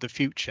archives of the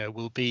future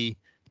will be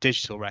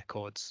digital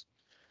records.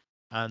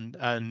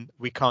 And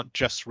we can't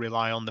just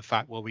rely on the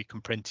fact, well, we can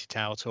print it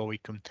out or we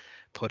can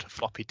put a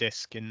floppy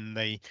disk in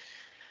the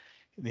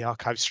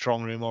archive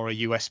strong room or a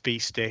USB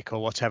stick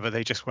or whatever.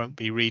 They just won't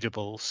be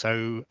readable.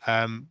 So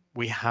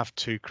we have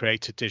to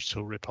create a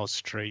digital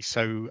repository.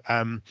 So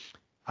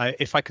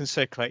if I can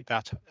circulate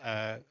that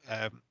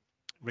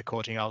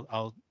recording,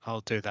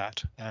 I'll do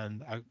that,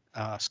 and I'll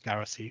ask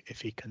Gareth if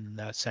he can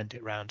send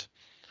it round.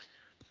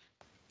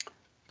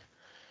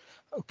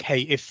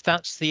 Okay, if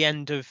that's the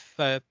end of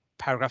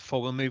paragraph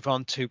 4, we'll move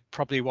on to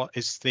probably what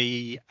is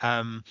the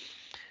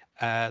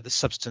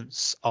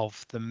substance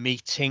of the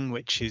meeting,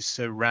 which is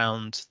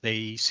around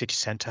the city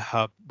centre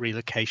hub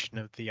relocation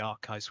of the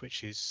archives,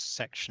 which is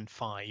section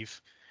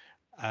 5.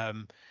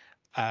 I'm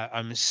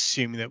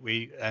assuming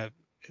that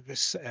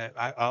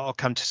I'll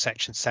come to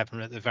section 7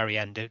 at the very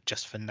end,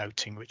 just for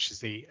noting, which is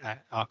the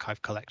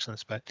archive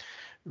collections. But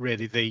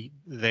really,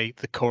 the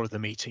core of the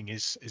meeting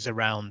is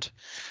around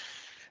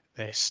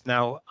this.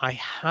 Now, I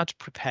had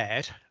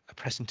prepared a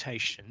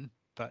presentation,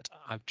 but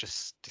I've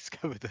just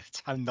discovered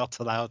that I'm not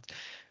allowed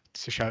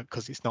to show it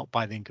because it's not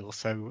bilingual,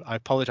 so I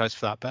apologize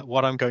for that. But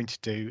what I'm going to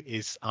do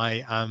is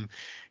I am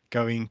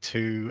going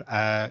to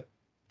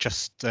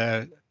just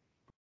read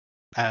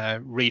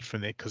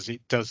from it, because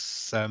it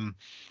does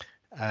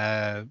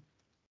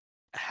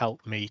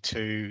help me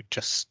to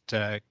just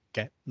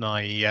get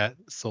my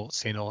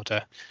thoughts in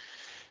order.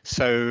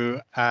 So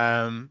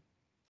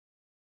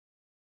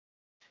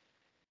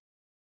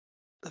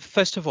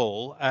first of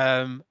all,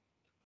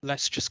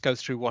 let's just go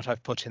through what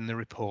I've put in the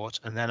report,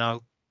 and then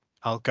I'll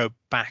go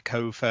back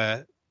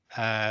over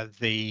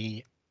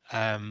the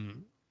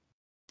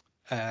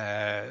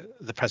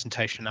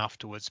presentation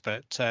afterwards.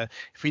 But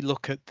if we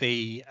look at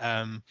the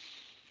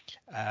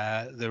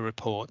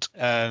report,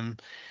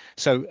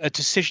 so a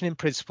decision in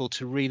principle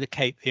to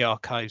relocate the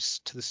archives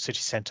to the city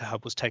centre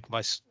hub was taken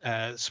by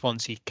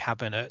Swansea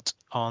Cabinet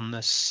on the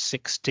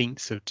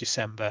 16th of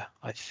December,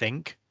 I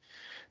think.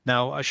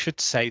 Now, I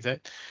should say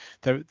that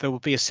there will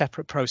be a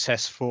separate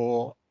process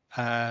for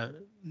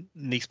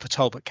Neath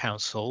Talbot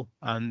Council,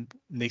 and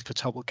Neath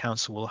Talbot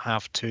Council will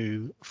have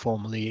to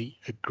formally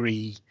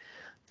agree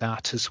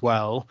that as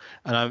well.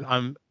 And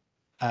I'm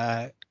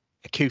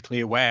acutely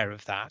aware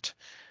of that,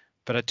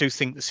 but I do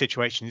think the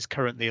situation is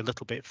currently a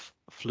little bit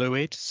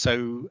fluid.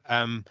 So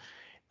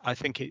I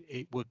think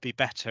it would be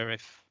better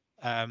if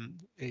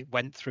it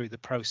went through the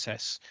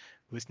process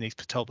with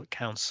Neath Talbot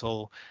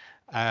Council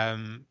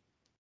at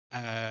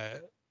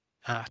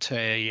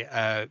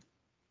a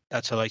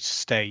later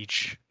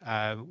stage,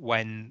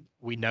 when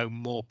we know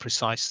more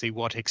precisely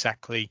what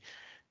exactly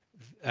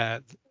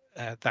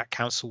that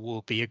council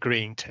will be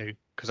agreeing to.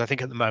 Because I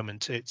think at the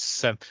moment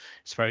it's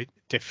very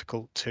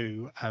difficult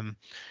to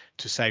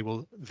say,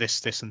 well,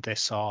 this and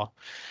this are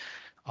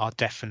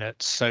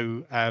definite.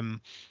 So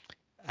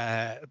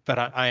but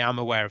I am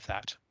aware of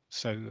that.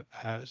 So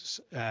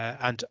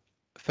and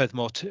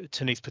furthermore,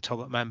 to Neath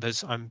Talbot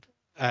members, I'm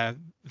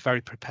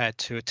very prepared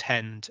to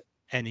attend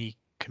any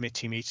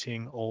committee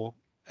meeting or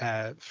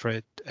for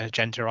an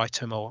agenda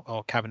item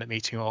or cabinet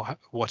meeting or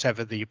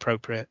whatever the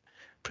appropriate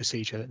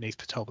procedure that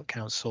Neath Talbot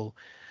Council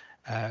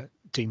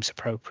deems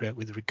appropriate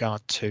with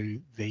regard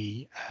to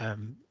the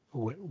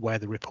where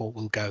the report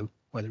will go,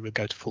 whether it will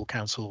go to full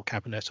council or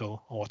cabinet or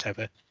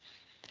whatever.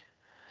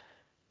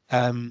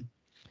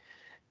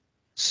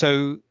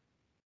 So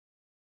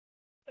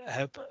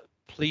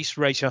please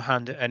raise your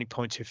hand at any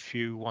point if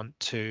you want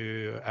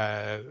to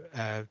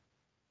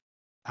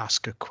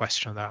ask a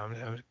question on that.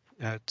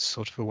 I'm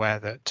sort of aware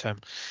that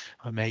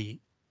I may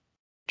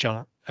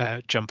jump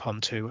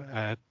onto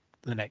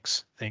the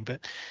next thing,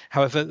 but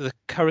however, the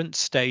current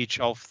stage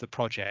of the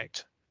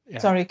project.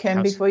 Sorry,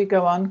 Kim, before you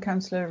go on,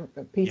 Councillor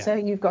Peter,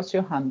 you've got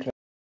your hand raised.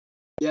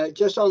 Yeah,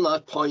 just on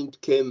that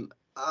point, Kim,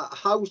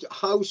 how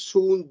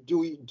soon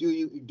do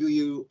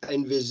you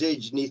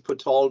envisage Neath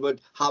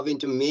Talbot having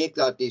to make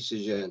that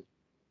decision?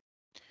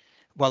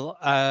 Well,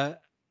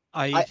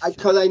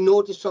 because I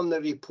noticed from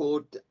the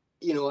report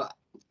you know,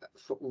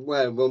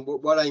 well,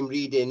 what I'm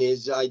reading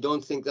is I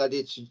don't think that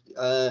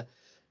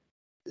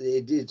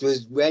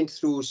it went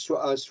through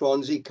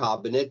Swansea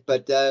Cabinet,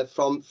 but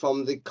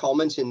from the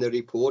comments in the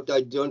report,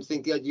 I don't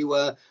think that you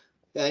were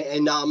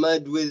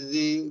enamored with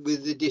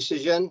the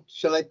decision.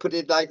 Shall I put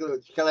it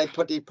can I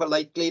put it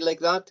politely like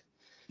that?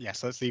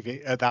 Yes, let's leave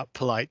it at that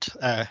polite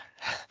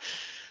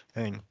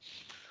thing.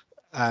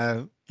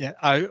 Yeah,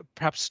 I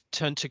perhaps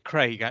turn to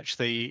Craig.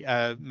 Actually,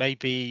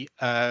 maybe.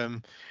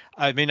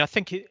 I mean, I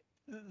think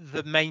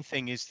the main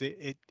thing is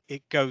that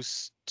it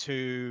goes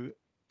to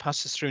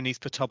passes through Neath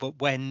Patobert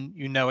when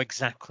you know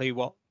exactly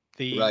what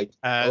the Right.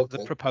 Okay.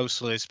 the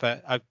proposal is.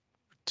 But I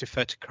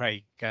defer to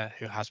Craig,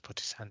 who has put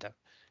his hand up.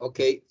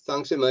 Okay.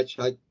 Thanks so much.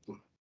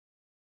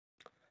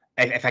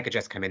 If I could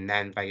just come in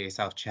then by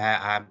yourself,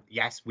 Chair.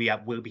 Yes, we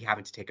will be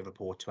having to take a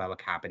report to our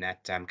Cabinet,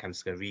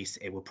 Councillor Rees.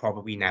 It will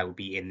probably now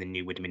be in the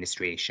new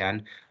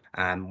administration,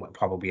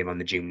 probably around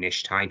the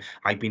June-ish time.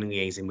 I've been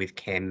liaising with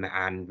Kim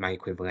and my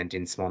equivalent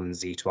in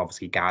Swansea to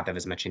obviously gather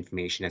as much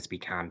information as we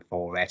can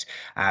for it.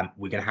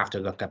 We're going to have to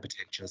look at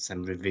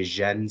some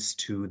revisions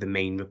to the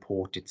main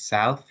report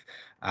itself,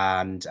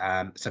 and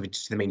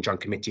subject to the main joint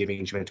committee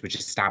arrangement which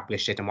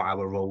established it and what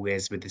our role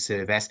is with the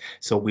service.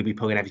 So we'll be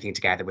pulling everything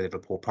together with a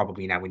report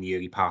probably now in the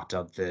early part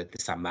of the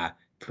summer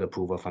for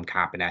approval from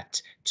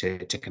Cabinet to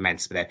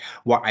commence with it.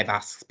 What I've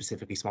asked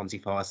specifically Swansea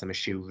for are some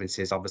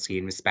assurances, obviously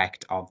in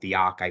respect of the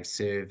archive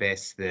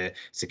service, the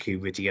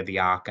security of the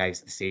archives,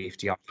 the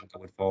safety of them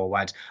going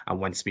forward. And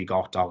once we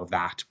got all of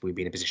that, we'll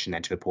be in a position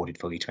then to report it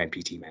fully to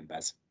NPT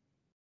members.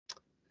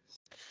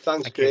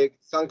 Thanks, Craig.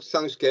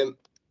 Thanks, Kim.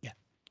 Yeah,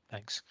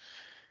 thanks.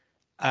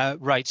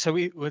 Right, so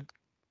we're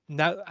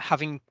now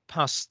having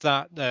passed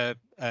that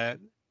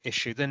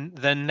issue. Then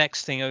the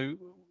next thing,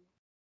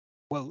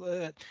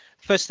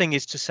 first thing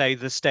is to say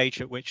the stage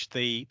at which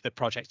the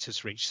project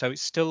has reached. So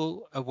it's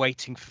still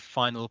awaiting for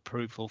final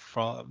approval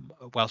from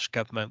Welsh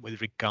Government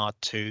with regard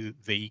to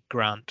the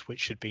grant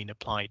which had been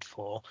applied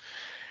for.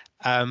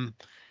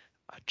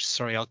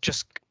 Sorry, I'll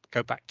just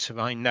go back to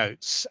my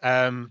notes.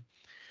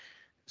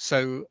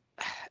 So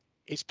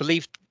it's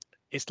believed,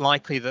 it's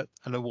likely that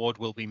an award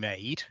will be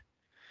made.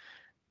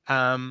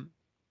 And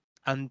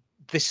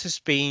this has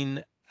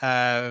been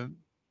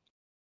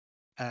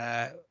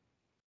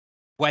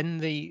when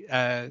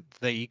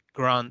the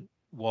grant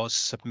was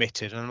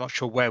submitted, and I'm not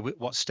sure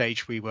what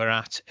stage we were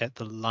at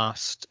the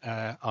last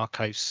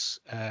Archives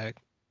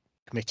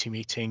committee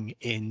meeting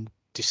in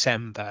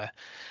December.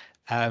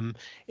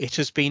 It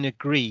has been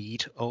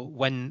agreed, or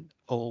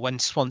when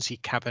Swansea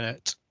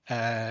Cabinet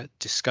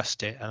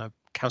discussed it, and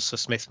Councillor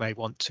Smith may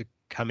want to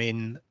come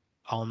in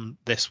on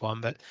this one,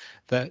 but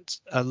that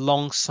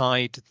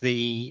alongside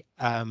the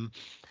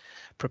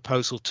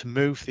proposal to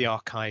move the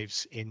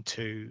archives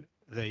into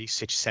the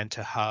city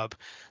centre hub,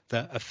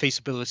 that a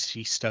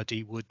feasibility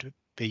study would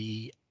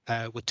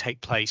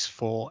take place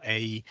for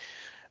a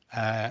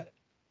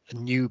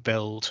new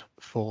build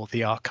for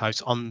the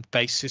archives on the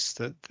basis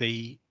that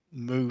the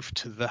move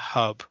to the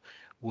hub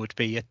would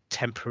be a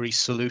temporary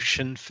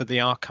solution for the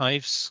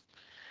archives,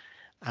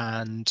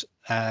 and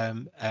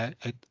an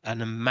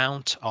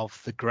amount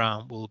of the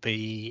grant will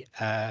be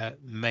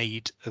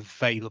made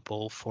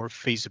available for a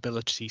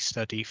feasibility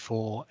study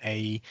for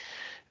a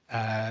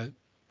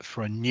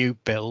new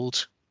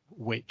build,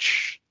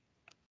 which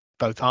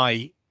both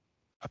I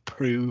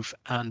approve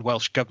and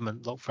Welsh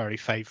Government look very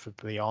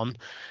favourably on,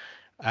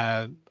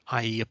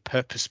 i.e. a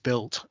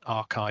purpose-built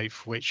archive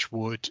which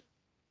would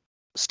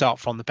start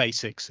from the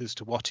basics as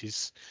to what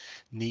is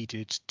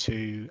needed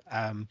to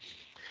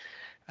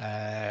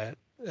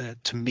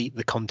meet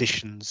the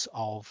conditions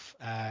of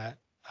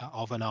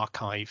an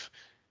archive.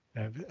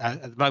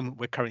 At the moment,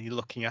 we're currently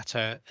looking at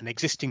an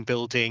existing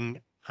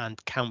building,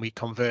 and can we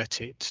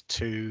convert it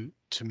to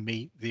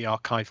meet the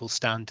archival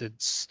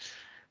standards?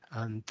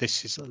 And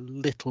this is a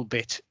little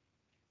bit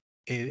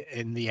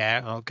in the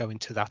air. I'll go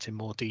into that in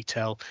more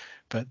detail,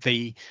 but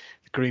the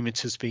agreement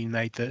has been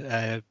made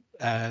that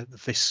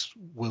this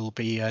will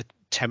be a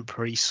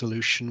temporary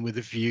solution with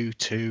a view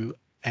to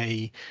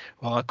I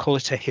call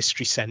it a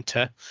history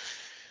centre,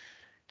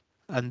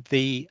 and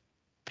the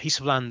piece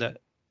of land that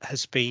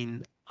has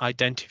been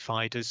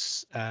identified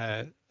as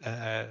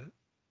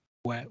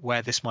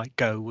where this might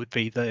go would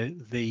be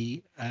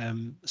the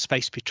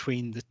space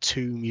between the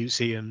two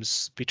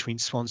museums, between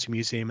Swansea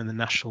Museum and the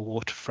National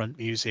Waterfront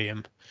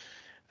Museum.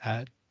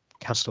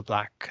 Councillor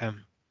Black,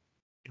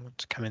 you want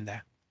to come in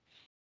there?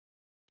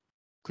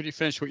 Could you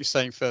finish what you're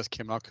saying first,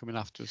 Kim? I'll come in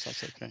afterwards.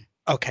 That's okay.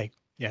 Okay.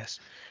 Yes.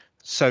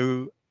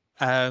 So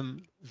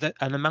an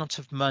amount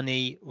of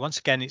money, once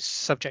again, it's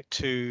subject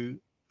to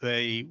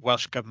the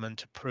Welsh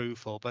Government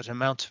approval, but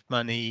amount of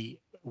money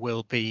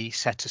will be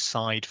set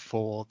aside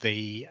for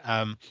the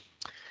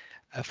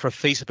for a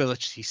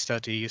feasibility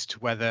study as to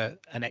whether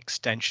an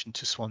extension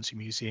to Swansea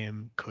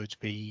Museum could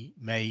be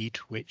made,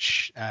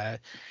 which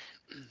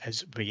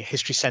as be a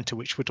history centre,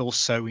 which would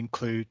also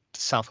include the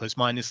South Wales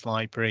Miners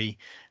Library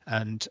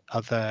and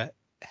other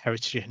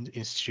heritage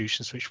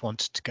institutions which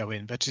wanted to go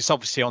in. But it's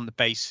obviously on the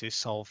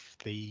basis of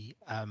the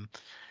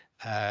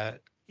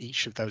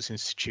each of those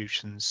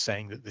institutions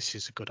saying that this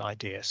is a good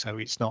idea. So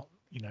it's not,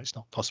 it's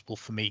not possible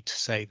for me to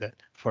say that,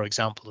 for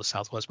example, the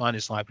South Wales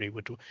Miners Library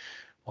would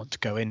want to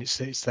go in.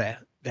 It's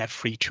their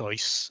free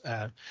choice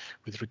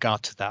with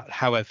regard to that.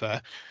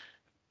 However,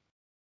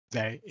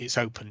 it's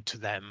open to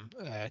them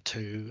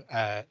to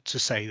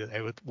say that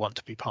they would want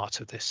to be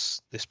part of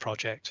this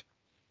project.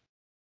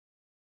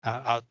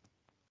 I'll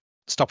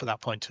stop at that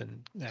point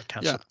and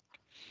cancel.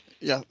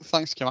 Yeah,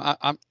 thanks, Kim.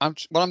 What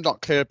I'm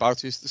not clear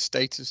about is the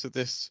status of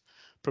this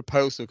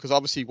proposal, because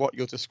obviously what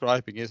you're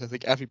describing is, I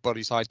think,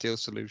 everybody's ideal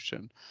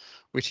solution,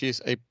 which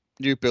is a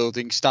new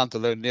building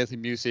standalone near the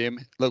museum,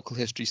 local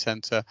history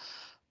centre,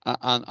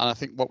 and I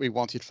think what we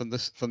wanted from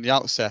the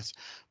outset.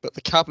 But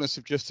the cabinets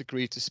have just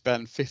agreed to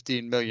spend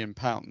 £15 million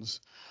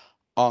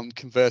on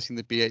converting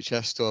the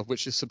BHS store,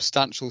 which a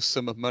substantial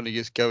sum of money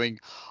is going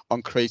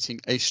on creating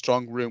a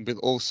strong room with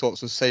all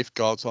sorts of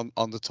safeguards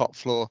on the top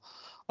floor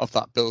of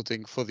that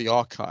building for the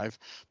archive.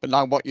 But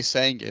now what you're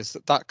saying is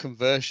that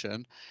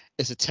conversion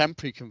is a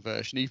temporary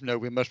conversion, even though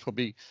we must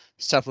probably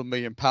several £1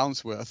 million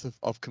worth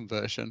of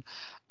conversion,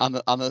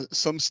 and at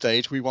some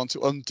stage we want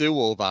to undo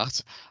all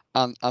that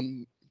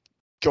and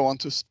go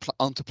onto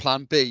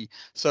plan B.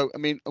 So, I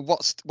mean,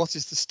 what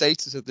is the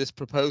status of this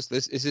proposal?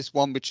 Is this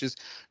one which has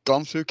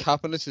gone through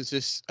cabinet? Is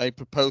this a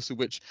proposal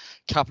which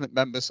cabinet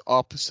members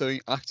are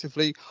pursuing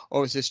actively,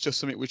 or is this just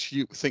something which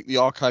you think the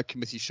archive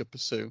committee should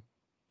pursue?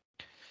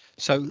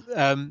 So,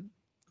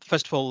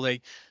 first of all, the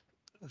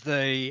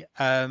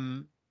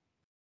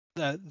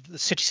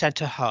city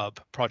centre hub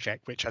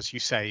project, which, as you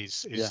say,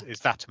 is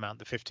that amount,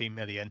 the 15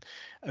 million.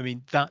 I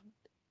mean, that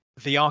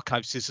the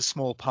archives is a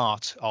small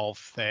part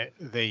of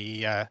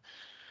the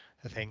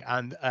thing,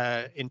 and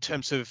in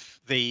terms of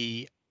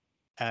the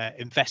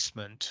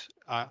investment,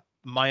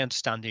 my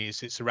understanding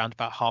is it's around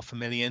about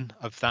 £500,000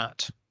 of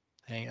that,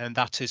 and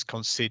that is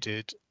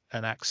considered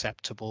an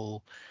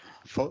acceptable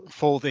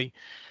for the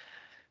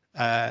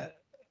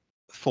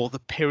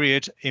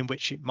period in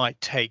which it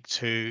might take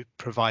to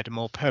provide a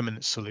more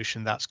permanent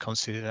solution. That's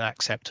considered an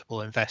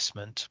acceptable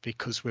investment,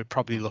 because we're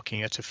probably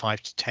looking at a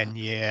 5 to 10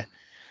 year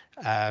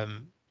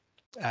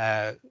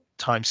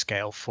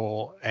timescale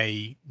for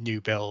a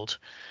new build.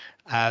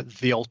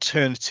 The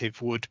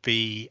alternative would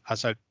be,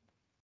 as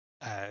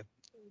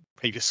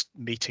previous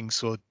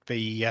meetings would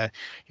be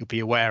you'll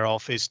be aware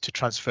of, is to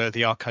transfer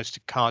the archives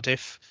to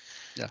Cardiff.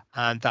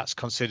 And that's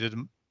considered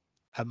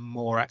a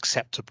more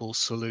acceptable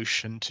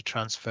solution, to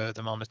transfer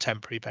them on a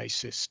temporary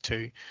basis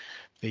to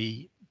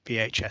the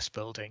BHS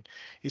building.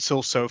 It's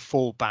also a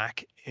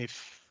fallback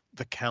if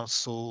the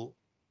council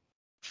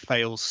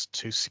fails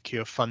to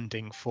secure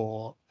funding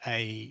for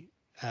a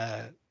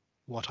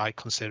what I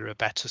consider a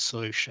better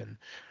solution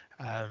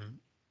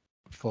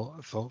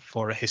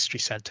for a history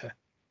centre.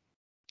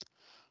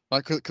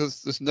 Right,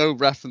 because there's no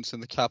reference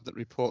in the cabinet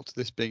report to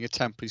this being a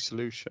temporary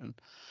solution.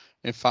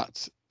 In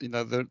fact,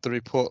 the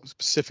report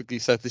specifically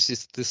said this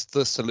is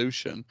the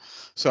solution.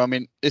 So, I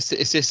mean, is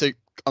this an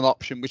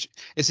option? Which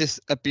is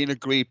this being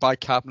agreed by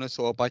cabinet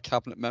or by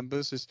cabinet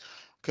members?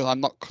 Because I'm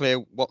not clear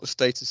what the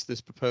status of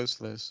this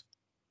proposal is.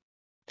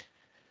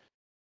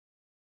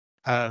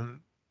 I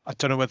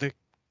don't know whether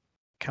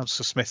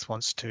Councillor Smith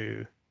wants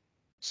to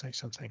say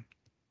something.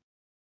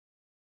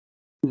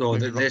 No,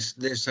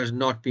 this has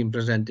not been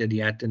presented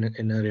yet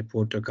in a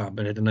report to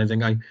cabinet, and I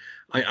think I'm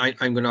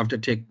going to have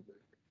to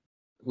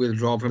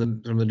withdraw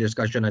from the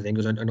discussion. I think,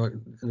 because I know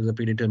the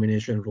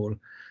predetermination role,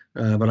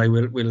 but I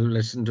will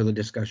listen to the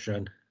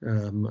discussion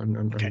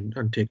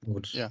and take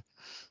notes. Yeah.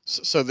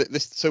 So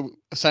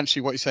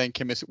essentially what you're saying,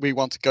 Kim, is we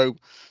want to go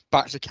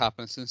back to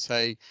cabinet and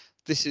say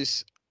this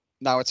is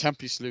now a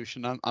temporary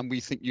solution, and we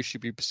think you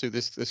should pursue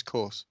this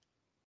course.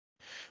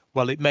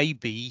 Well, it may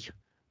be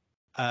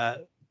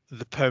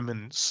the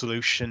permanent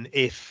solution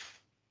if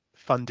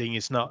funding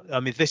is not. I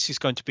mean, this is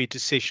going to be a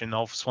decision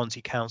of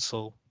Swansea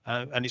Council,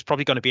 and it's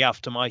probably going to be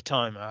after my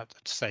time, I have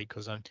to say,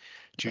 because I'm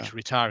due to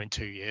retire in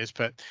 2 years.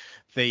 But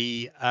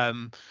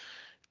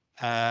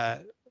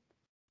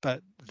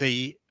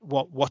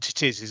what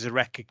it is a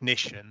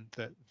recognition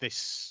that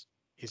this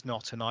is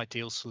not an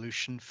ideal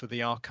solution for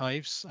the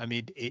archives. I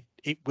mean, it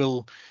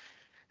will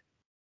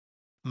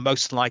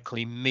most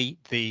likely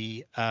meet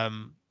the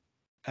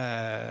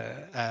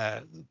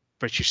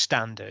British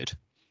standard.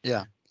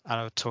 Yeah,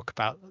 and I'll talk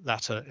about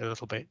that a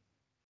little bit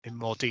in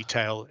more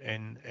detail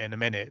in a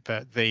minute.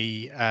 But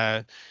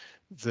the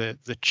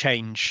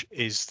change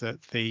is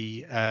that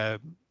the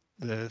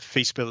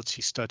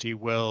feasibility study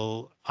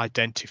will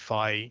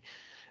identify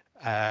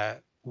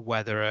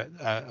whether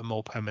a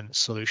more permanent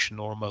solution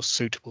or a more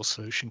suitable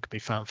solution can be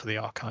found for the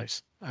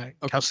archives.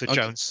 Councillor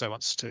Jones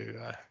wants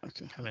to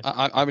come in.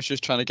 I was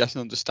just trying to get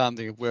an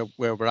understanding of where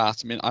we're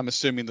at. I mean, I'm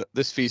assuming that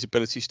this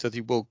feasibility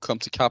study will come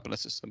to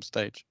cabinet at some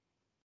stage.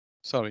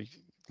 Sorry,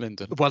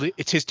 Lyndon. Well,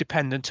 it is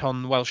dependent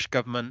on Welsh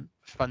Government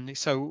funding.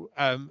 So,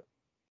 I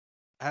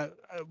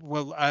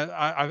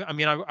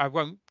mean, I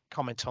won't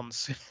comment on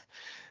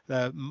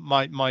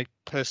my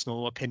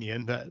personal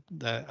opinion. That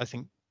I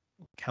think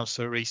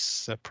Councillor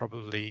Rees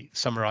probably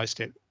summarised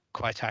it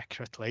quite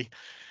accurately.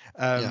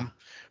 Yeah.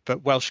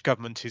 But Welsh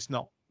Government is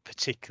not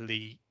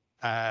particularly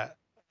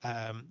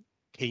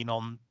keen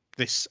on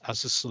this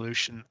as a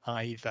solution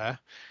either.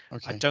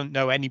 Okay. I don't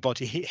know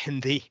anybody in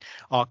the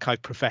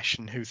archive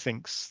profession who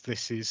thinks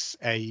this is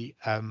a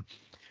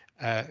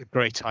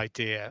great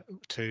idea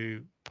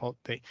to put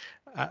the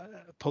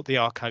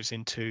archives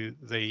into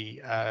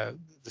the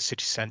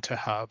city centre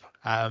hub.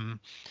 And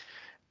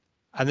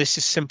this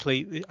is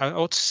simply, I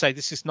ought to say,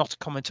 this is not a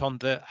comment on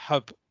the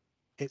hub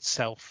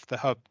itself, the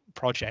hub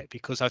project,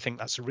 because I think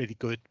that's a really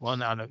good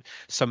one. I know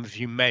some of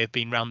you may have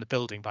been around the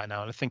building by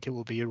now, and I think it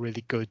will be a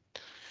really good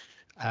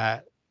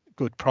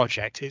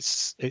project.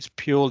 It's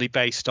purely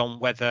based on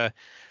whether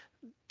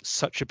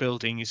such a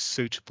building is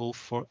suitable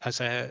for as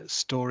a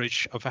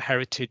storage of a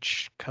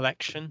heritage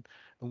collection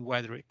and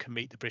whether it can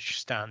meet the British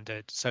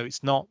standard. So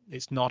it's not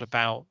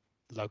about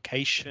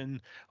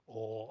location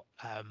or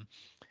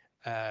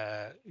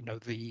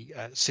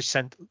the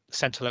city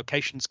centre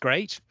location's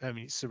great. I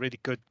mean, it's a really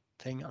good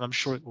thing, and I'm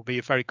sure it will be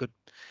a very good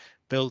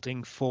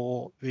building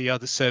for the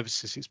other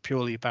services. It's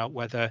purely about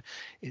whether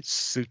it's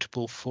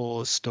suitable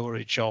for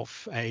storage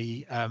of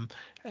a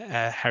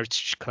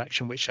heritage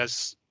collection, which,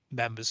 as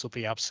members will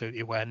be absolutely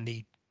aware,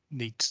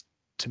 needs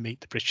to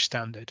meet the British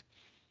standard.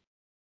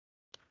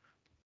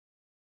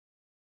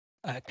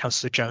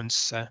 Councillor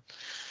Jones.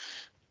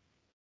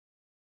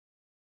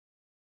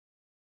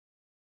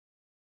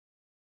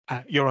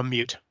 You're on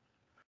mute.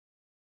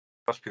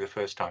 Must be the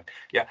first time.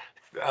 Yeah,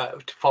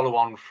 to follow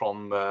on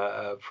from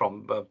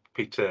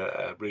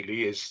Peter,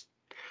 really is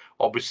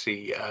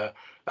obviously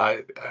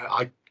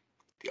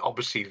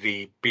obviously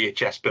the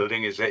BHS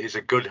building is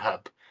a good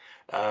hub,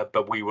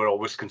 but we were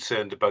always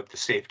concerned about the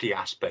safety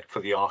aspect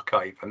for the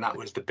archive, and that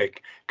was the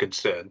big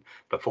concern.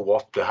 But for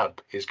what the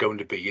hub is going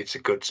to be, it's a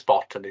good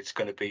spot, and it's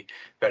going to be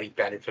very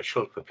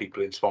beneficial for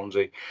people in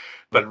Swansea.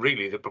 But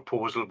really, the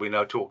proposal we're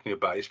now talking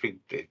about has been,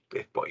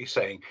 what you're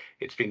saying,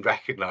 it's been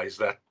recognised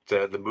that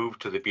the move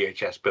to the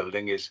BHS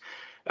building is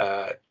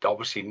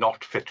obviously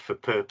not fit for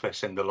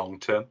purpose in the long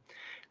term,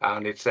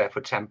 and it's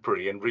therefore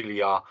temporary, and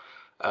really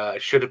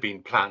should have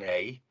been Plan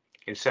A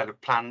instead of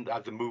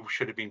the move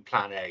should have been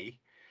Plan A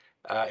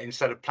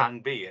instead of Plan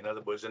B. In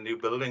other words, a new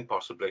building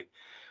possibly.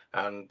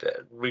 And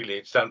really,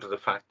 it's down to the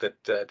fact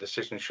that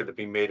decisions should have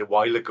been made a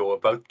while ago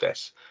about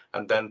this,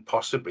 and then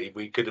possibly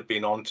we could have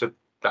been on to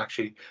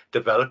actually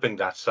developing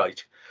that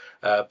site.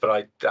 But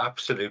I'm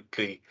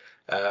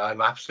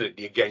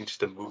absolutely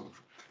against a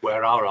move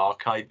where our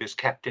archive is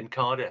kept in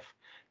Cardiff,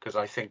 because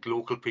I think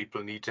local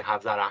people need to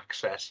have that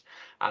access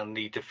and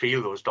need to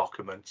feel those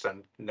documents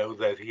and know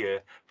they're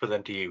here for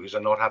them to use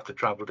and not have to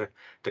travel to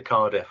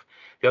Cardiff.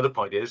 The other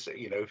point is,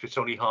 if it's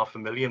only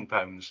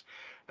 £500,000,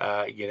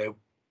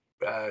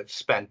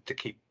 spent to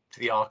keep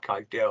the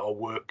archive there, or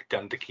work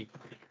done to keep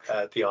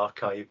the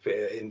archive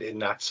in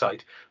that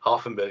site,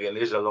 £500,000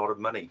 is a lot of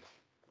money.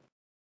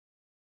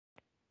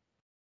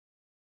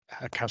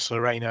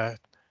 Councillor Rayner.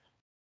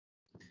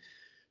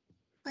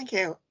 Thank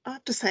you. I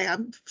have to say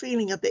I'm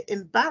feeling a bit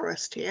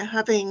embarrassed here,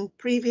 having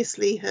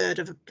previously heard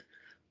of a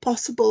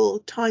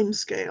possible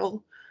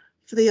timescale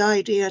for the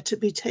idea to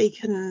be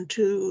taken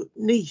to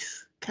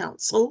Neath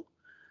Council.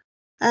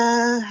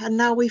 And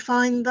now we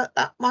find that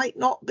that might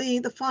not be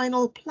the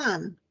final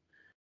plan.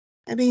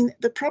 I mean,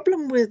 the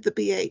problem with the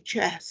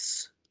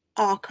BHS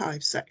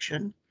archive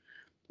section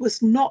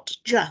was not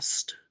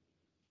just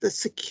the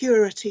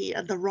security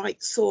and the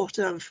right sort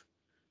of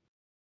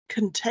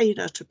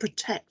container to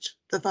protect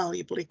the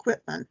valuable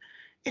equipment.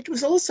 It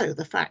was also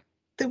the fact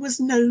there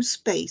was no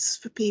space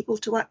for people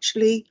to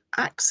actually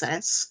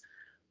access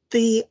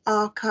the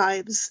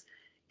archives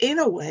in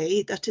a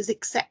way that is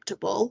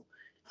acceptable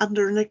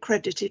under an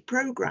accredited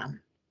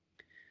programme.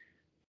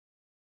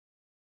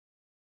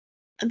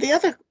 And the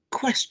other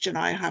question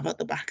I have at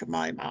the back of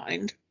my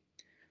mind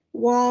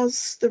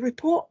was the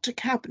report to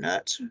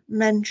Cabinet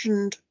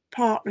mentioned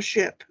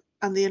partnership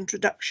and the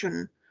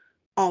introduction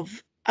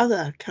of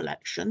other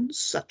collections,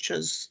 such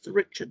as the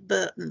Richard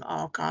Burton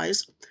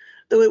archives,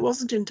 though it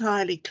wasn't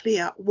entirely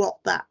clear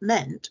what that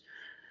meant.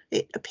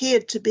 It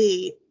appeared to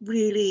be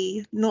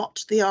really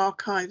not the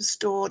archives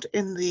stored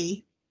in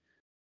the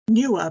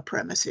newer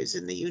premises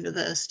in the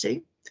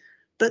university,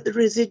 but the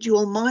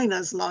residual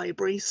miners'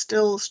 library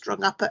still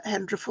strung up at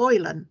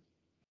Hendrifoilen.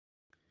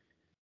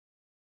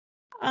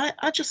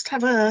 I just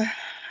have a,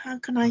 how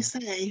can I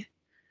say,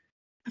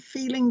 a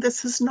feeling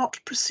this has not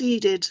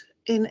proceeded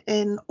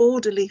in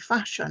orderly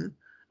fashion,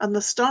 and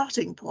the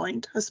starting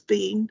point has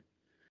been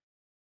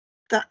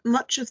that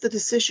much of the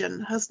decision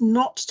has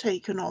not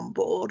taken on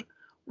board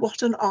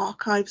what an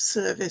archive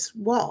service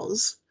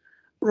was,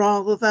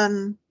 rather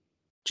than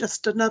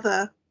just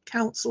another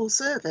council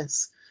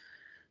service.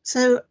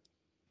 So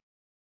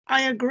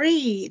I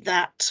agree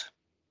that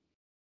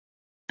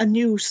a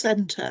new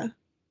centre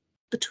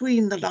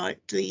between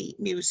the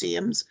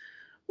museums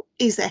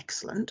is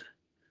excellent,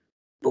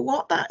 but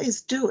what that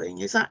is doing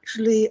is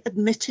actually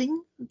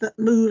admitting that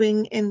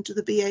moving into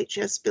the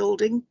BHS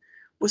building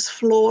was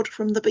flawed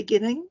from the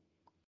beginning,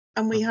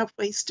 and we have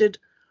wasted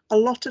a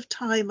lot of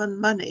time and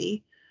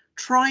money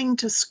trying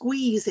to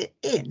squeeze it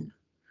in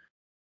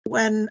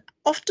when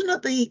often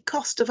at the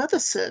cost of other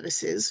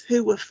services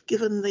who were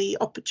given the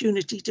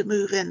opportunity to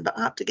move in but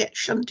had to get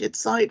shunted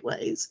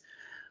sideways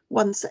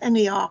once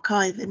any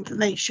archive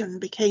information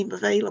became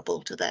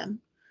available to them.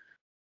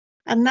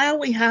 And now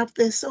we have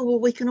this, oh, well,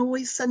 we can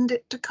always send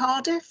it to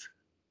Cardiff.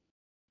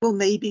 Well,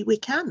 maybe we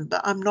can,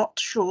 but I'm not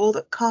sure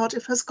that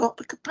Cardiff has got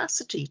the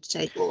capacity to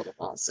take all of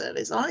our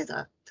service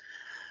either.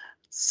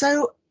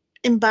 So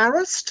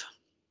embarrassed,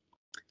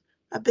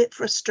 a bit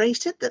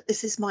frustrated that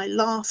this is my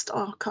last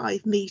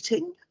archive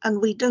meeting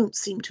and we don't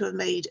seem to have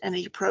made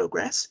any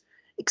progress,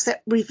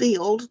 except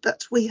revealed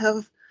that we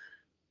have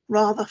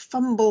rather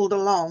fumbled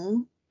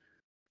along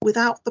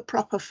without the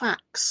proper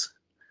facts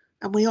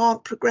and we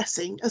aren't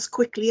progressing as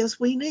quickly as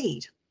we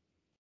need.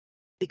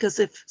 Because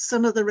if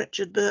some of the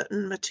Richard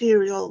Burton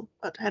material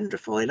at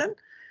Hendrefoilen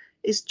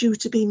is due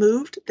to be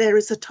moved, there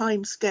is a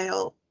time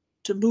scale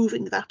to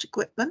moving that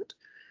equipment.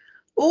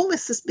 All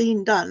this has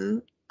been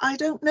done, I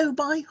don't know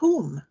by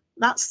whom.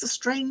 That's the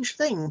strange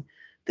thing.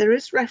 There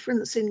is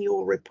reference in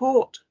your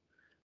report,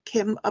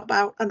 Kim,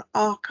 about an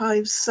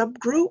archives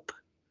subgroup.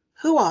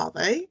 Who are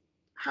they?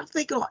 Have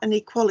they got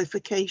any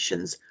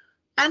qualifications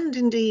and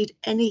indeed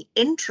any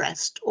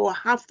interest, or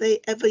have they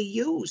ever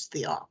used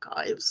the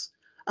archives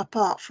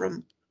apart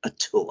from a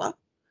tour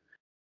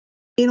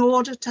in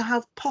order to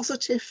have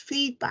positive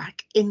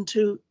feedback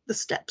into the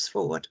steps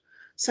forward?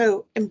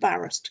 So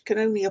embarrassed, can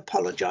only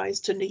apologise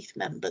to Neath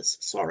members,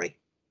 sorry.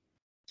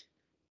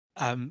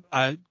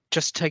 I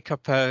just take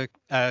up a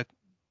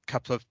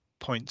couple of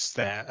points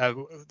there.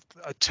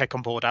 I take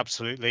on board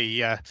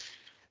absolutely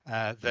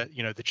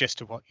the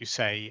gist of what you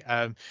say.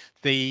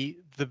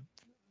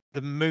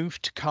 The move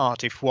to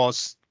Cardiff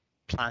was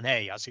plan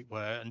A, as it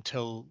were,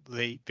 until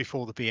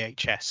before the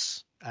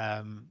BHS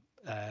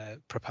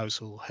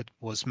proposal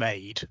was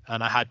made,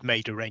 and I had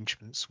made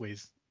arrangements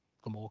with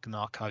Glamorgan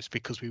Archives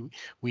because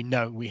we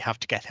know we have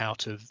to get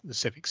out of the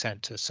Civic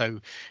Centre, so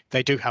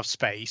they do have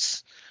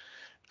space,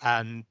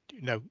 and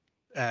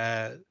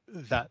that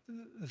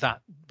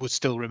would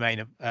still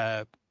remain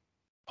a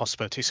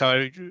possibility.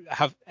 So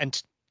I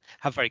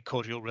have very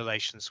cordial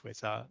relations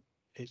with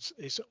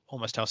it's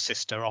almost our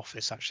sister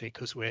office actually,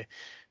 because we're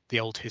the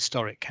old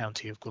historic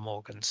county of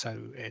Glamorgan, so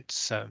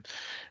it's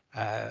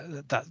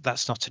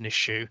that's not an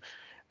issue.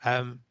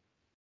 I've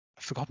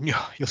forgotten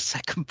your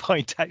second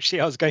point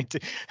actually. I was going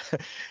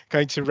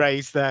to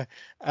raise there.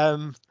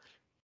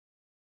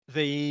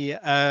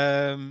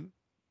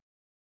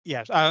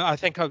 Yes, I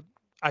think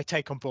I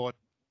take on board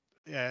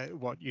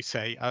what you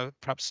say. I'll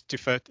perhaps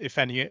defer if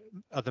any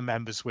other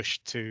members wish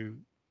to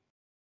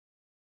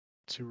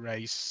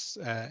raise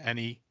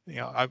any.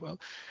 I will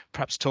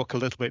perhaps talk a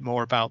little bit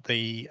more about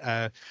the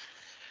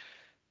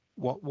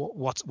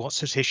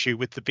what's at issue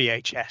with the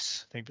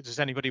BHS thing. But does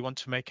anybody want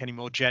to make any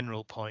more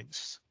general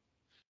points?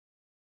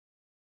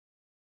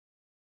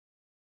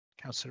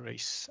 Councillor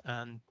Rees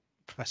and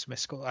Professor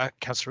Miskell.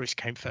 Councillor Rees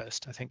came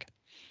first, I think.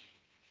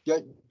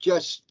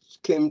 Just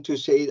came to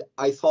say,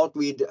 I thought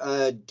we'd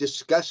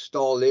discussed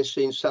all this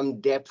in some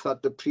depth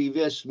at the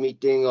previous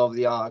meeting of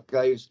the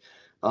archives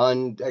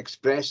and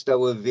expressed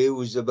our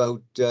views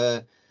about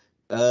the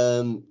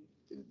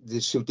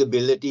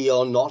suitability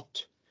or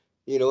not.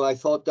 I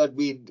thought that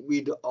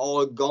we'd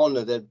all gone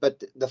with it,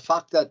 but the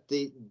fact that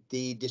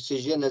the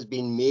decision has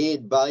been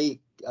made by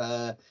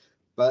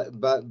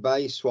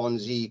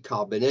Swansea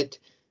Cabinet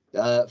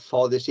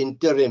for this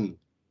interim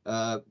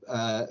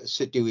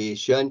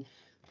situation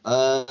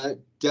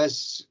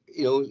does,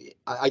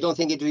 I don't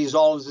think it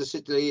resolves the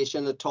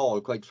situation at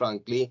all, quite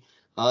frankly.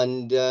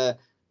 And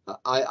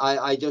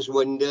I just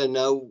wonder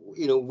now,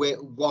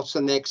 what's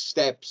the next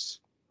steps?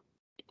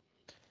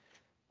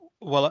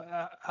 Well,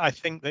 I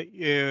think that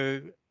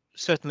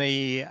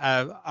certainly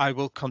I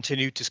will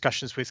continue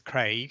discussions with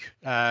Craig,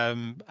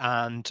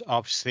 and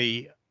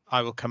obviously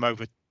I will come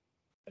over.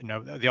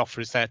 The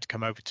offer is there to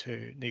come over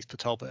to Neath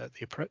Talbot at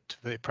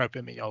the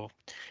appropriate meeting, or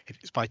if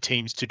it's by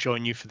Teams to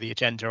join you for the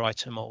agenda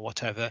item or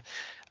whatever.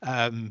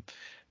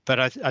 But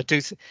I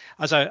do,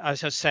 as I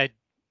said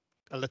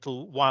a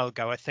little while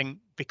ago, I think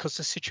because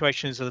the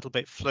situation is a little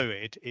bit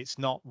fluid, it's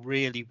not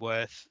really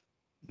worth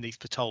Neath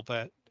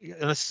Talbot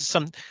unless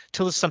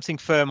till there's something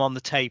firm on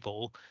the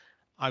table.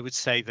 I would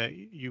say that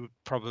you would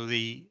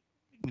probably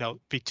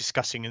be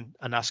discussing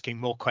and asking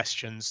more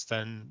questions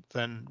than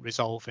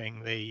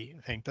resolving the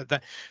thing. But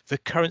the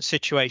current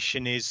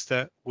situation is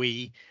that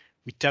we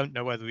don't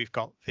know whether we've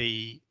got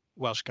the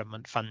Welsh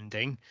Government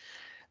funding.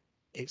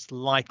 It's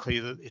likely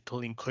that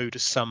it'll include a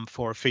sum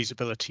for a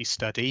feasibility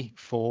study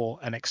for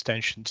an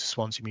extension to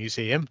Swansea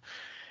Museum.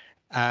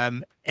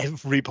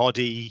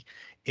 Everybody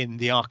in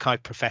the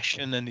archive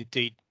profession, and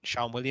indeed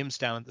Sean Williams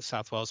down at the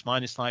South Wales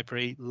Miners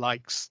Library,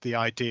 likes the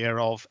idea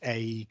of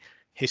a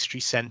history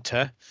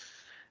centre.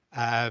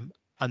 And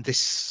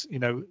this,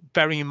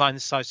 bearing in mind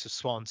the size of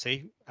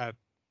Swansea,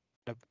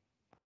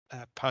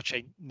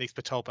 Pache Neath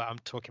Talbot, I'm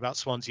talking about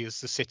Swansea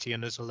as the city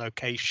and as a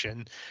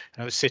location,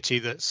 a city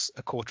that's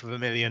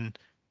 250,000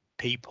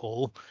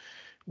 people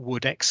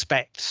would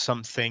expect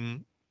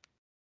something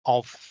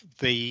of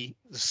the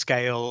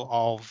scale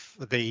of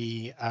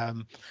the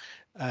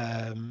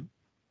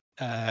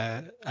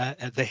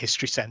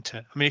history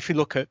centre. I mean, if you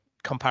look at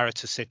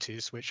comparator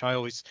cities, which I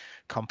always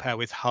compare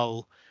with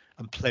Hull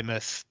and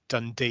Plymouth,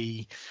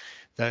 Dundee,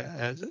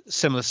 the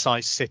similar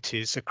sized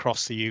cities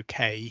across the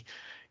UK,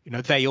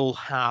 they all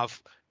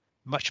have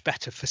much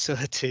better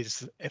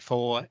facilities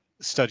for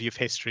study of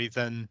history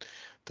than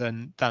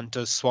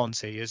does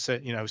Swansea. Is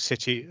a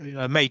city,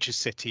 a major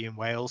city in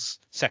Wales,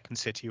 second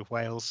city of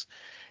Wales,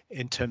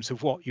 in terms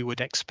of what you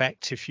would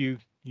expect if you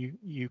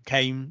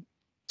came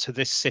to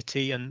this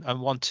city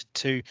and wanted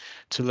to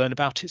learn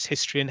about its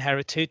history and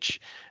heritage.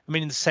 I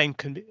mean, the same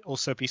can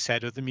also be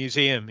said of the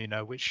museum,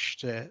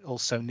 which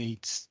also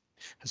has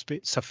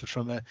suffered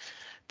from a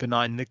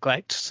benign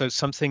neglect. So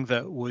something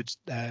that would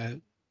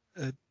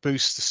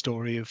boost the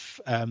story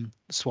of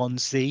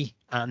Swansea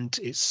and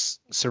its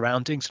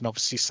surroundings, and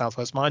obviously South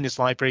Wales Miners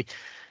Library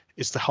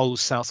is the whole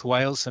South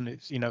Wales, and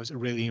it's a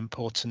really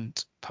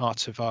important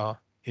part of our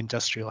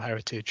industrial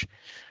heritage.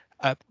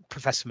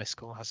 Professor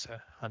Miskell has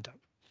her hand up.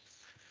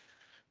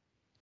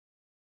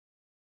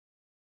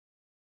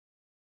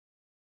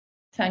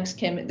 Thanks,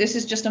 Kim. This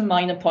is just a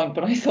minor point,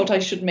 but I thought I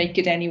should make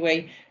it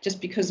anyway,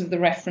 just because of the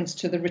reference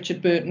to the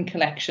Richard Burton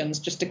collections,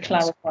 just to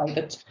clarify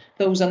that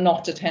those are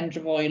not at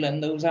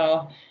Hendra those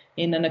are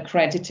in an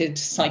accredited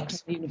site on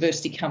the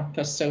university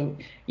campus. So,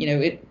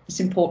 it's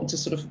important to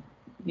sort of,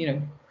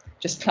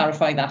 just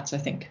clarify that, I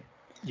think.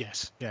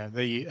 Yes, yeah,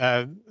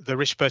 the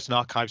Richard Burton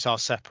archives are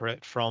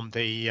separate from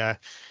the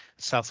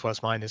South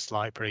Wales Miners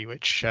Library,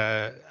 which,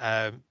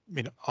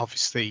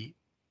 obviously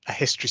a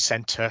history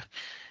centre.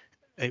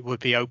 It would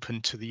be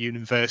open to the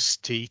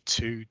university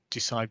to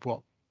decide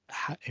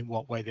in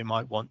what way they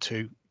might want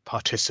to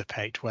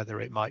participate, whether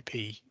it might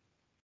be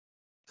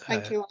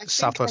Thank you.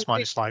 South Wales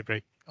Miners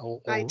Library.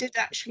 I did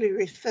actually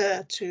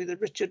refer to the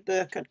Richard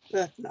Burton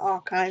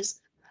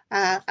archives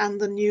and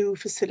the new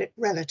facility,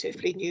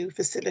 relatively new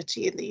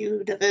facility in the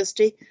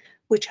university,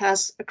 which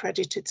has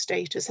accredited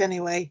status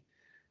anyway.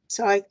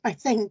 So I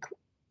think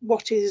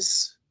what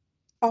is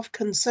of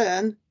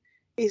concern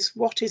is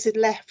what is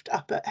left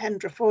up at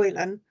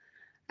Hendra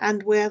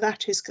and where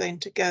that is going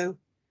to go.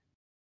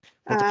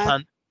 Well, the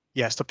plan,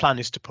 yes, the plan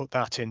is to put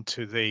that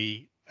into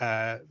the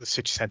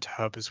city centre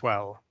hub as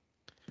well,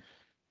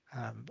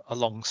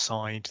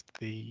 alongside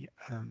the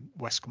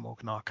West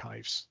Glamorgan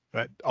archives.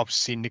 But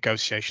obviously,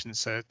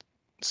 negotiations are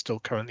still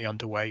currently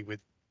underway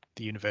with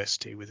the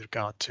university with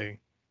regard to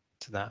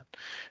that,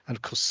 and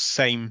of course,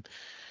 same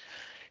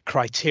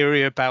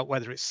criteria about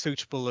whether it's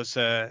suitable as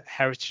a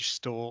heritage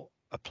store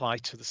apply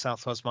to the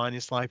South Wales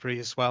Miners Library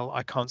as well.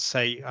 I can't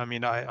say. I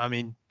mean, I'm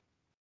in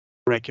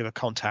regular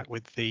contact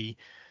with the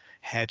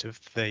head of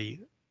the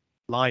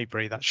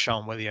library, that's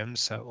Sean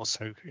Williams,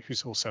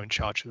 who's also in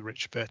charge of the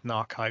Richard Burton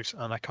archives,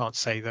 and I can't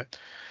say that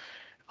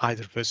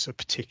either of us are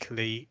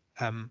particularly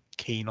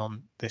keen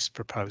on this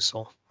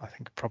proposal. I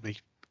think probably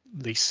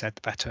least said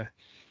the better.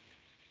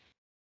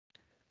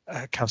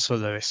 Councillor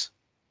Lewis.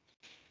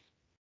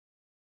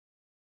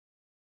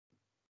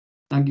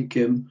 Thank you,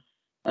 Kim.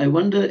 I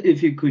wonder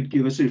if you could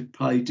give us a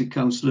reply to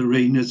Councillor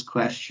Rayner's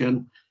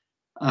question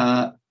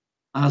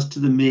as to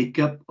the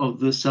makeup of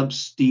the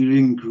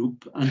sub-steering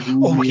group and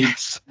who made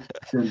yes.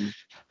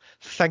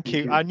 Thank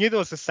you. I knew there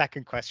was a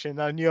second question.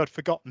 I knew I'd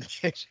forgotten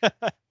it.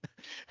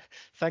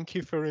 Thank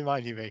you for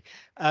reminding me.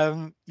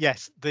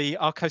 Yes, the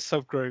archive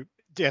subgroup.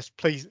 Yes,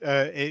 please.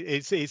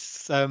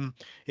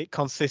 It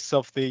consists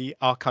of the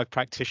archive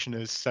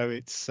practitioners. So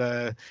it's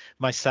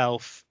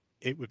myself.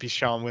 It would be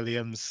Sean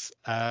Williams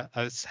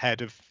as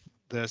head of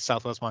the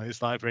South Wales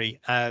Miners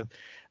Library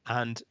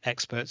and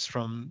experts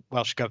from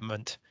Welsh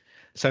Government.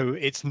 So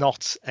it's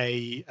not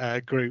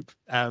a group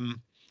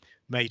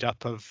made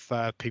up of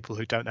people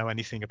who don't know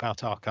anything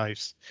about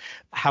archives.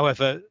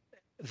 However,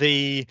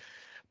 the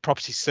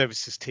property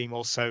services team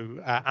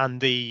also and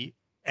the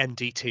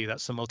MDT,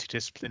 that's the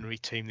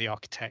multidisciplinary team, the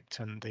architect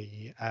and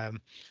the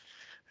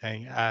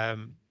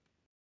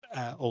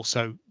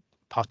also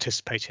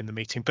participate in the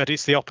meeting. But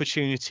it's the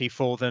opportunity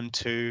for them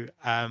to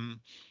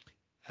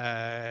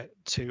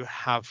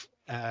have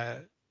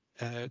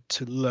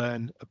to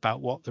learn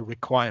about what the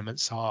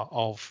requirements are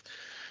of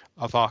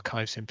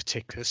archives in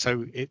particular.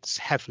 So it's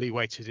heavily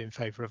weighted in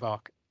favour of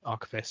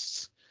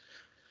archivists.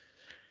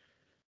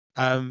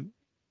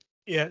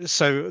 Yeah,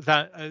 so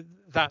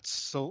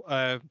that's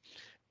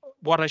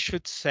what I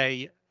should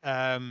say.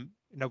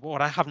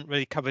 What I haven't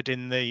really covered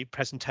in the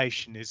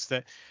presentation is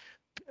that,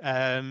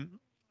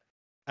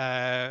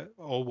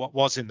 or what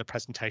was in the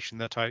presentation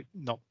that I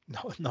not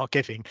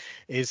giving,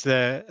 is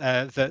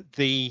that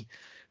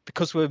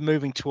because we're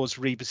moving towards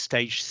REBA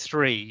stage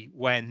 3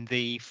 when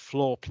the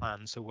floor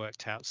plans are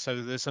worked out.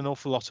 So there's an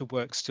awful lot of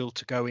work still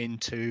to go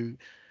into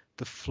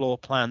the floor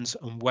plans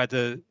and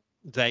whether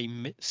they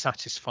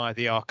satisfy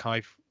the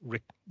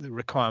the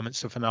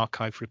requirements of an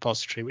archive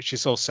repository, which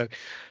is also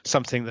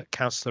something that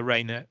Councillor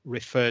Rayner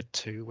referred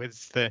to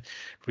with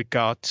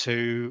regard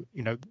to,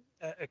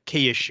 a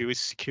key issue is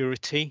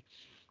security.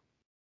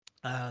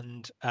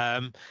 And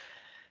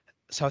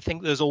so I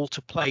think there's all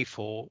to play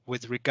for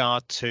with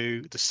regard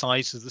to the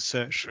size of the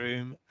search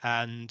room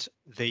and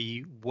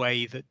the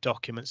way that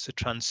documents are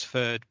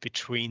transferred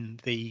between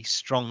the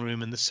strong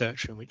room and the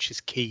search room, which is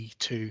key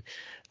to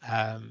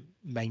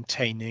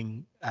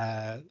maintaining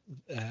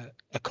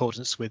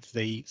accordance with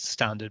the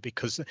standard,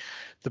 because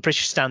the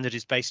British standard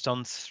is based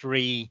on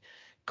 3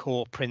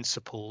 core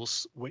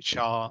principles, which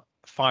are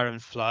fire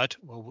and flood.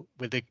 Well,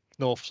 with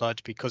ignore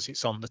flood because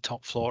it's on the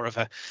top floor of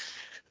a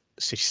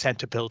city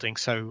centre building,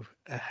 so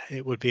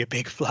it would be a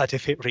big flood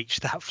if it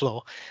reached that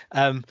floor.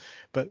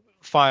 But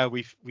fire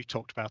we've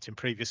talked about in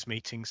previous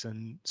meetings,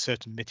 and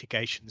certain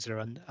mitigations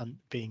are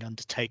being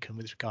undertaken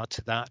with regard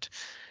to that.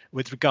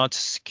 With regard to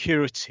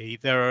security,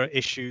 there are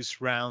issues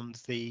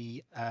around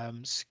the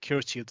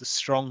security of the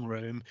strong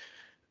room,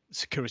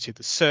 security of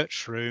the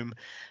search room,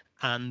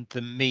 and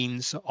the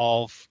means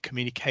of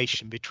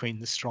communication between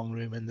the strong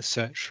room and the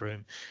search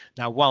room.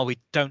 Now, while we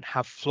don't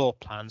have floor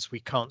plans,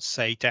 we can't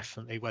say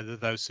definitely whether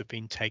those have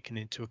been taken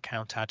into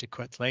account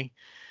adequately.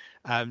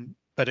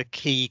 But a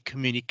key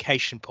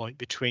communication point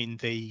between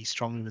the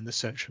strong room and the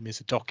search room is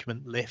a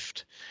document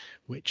lift,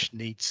 which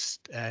needs,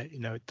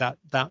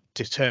 that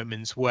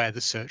determines where the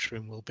search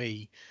room will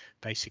be,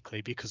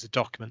 basically, because the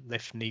document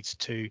lift needs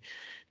to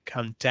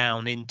come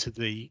down into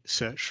the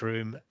search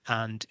room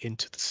and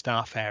into the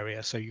staff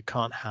area. So you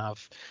can't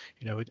have,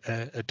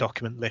 a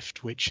document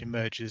lift which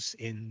emerges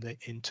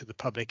into the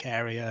public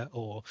area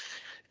or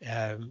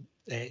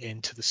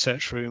into the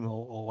search room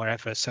or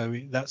wherever. So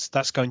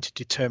that's going to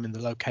determine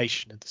the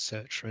location of the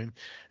search room.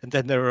 And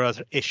then there are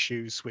other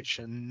issues which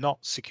are not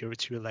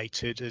security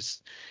related,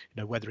 as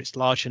whether it's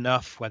large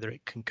enough, whether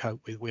it can cope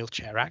with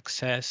wheelchair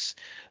access,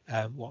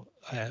 what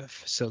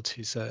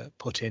facilities are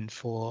put in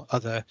for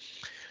other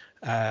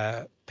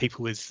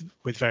people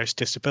with various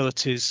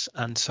disabilities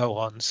and so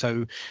on.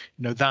 So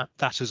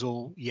that is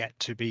all yet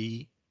to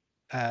be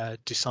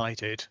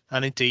decided,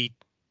 and indeed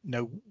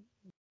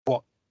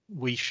what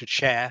we should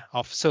share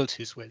our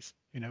facilities with,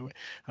 and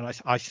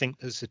I think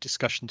there's a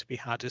discussion to be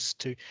had as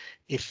to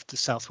if the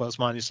South Wales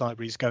Miners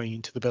Library is going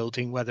into the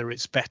building, whether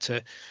it's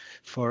better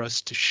for us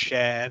to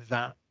share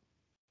that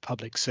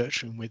public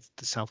search room with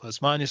the South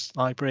Wales Miners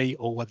Library,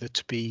 or whether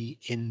to be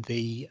in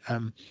the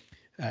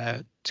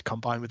to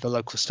combine with the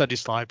local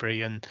studies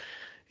library, and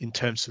in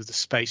terms of the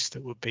space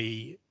that would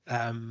be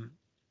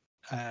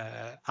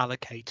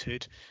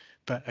allocated.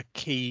 But a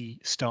key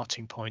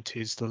starting point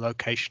is the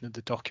location of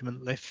the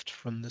document lift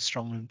from the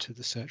strong room to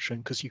the search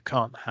room, because you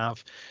can't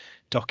have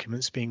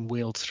documents being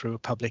wheeled through a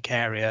public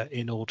area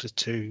in order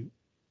to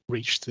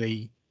reach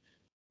the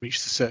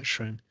search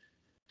room.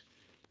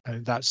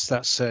 And that's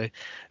a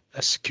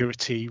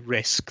security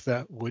risk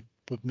that would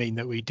mean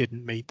that we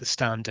didn't meet the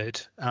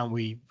standard, and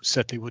we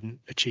certainly wouldn't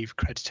achieve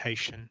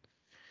accreditation.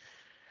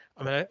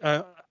 I mean,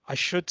 I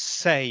should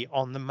say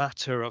on the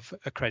matter of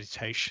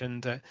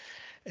accreditation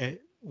that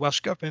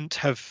Welsh Government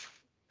have,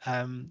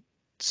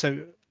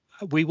 so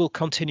we will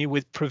continue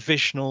with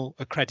provisional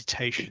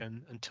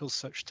accreditation until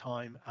such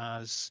time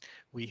as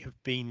we have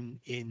been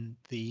in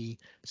the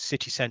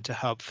city centre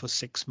hub for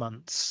 6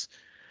 months.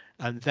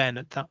 And then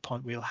at that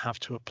point, we'll have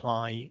to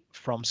apply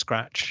from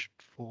scratch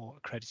for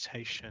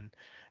accreditation.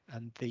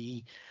 And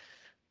the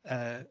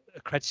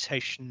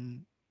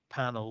accreditation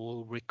panel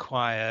will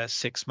require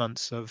 6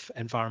 months of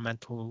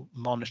environmental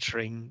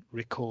monitoring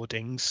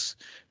recordings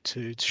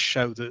to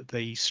show that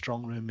the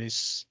strong room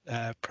is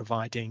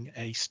providing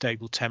a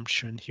stable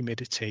temperature and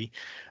humidity.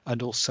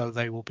 And also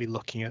they will be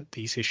looking at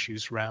these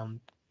issues around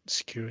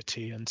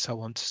security and so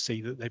on to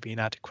see that they've been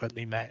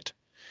adequately met.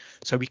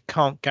 So we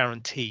can't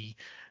guarantee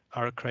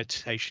our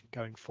accreditation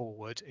going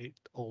forward. It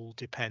all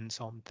depends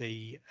on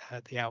the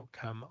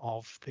outcome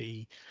of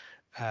the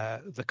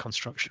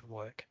construction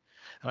work.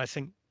 And I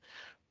think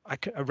I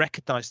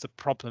recognise the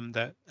problem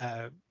that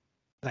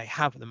they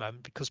have at the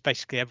moment, because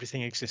basically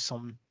everything exists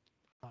on,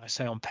 I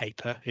say on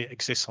paper, it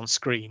exists on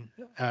screen,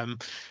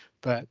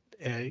 but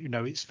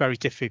it's very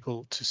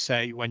difficult to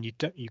say when you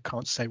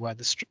can't say where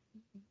the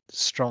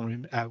strong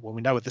room, well,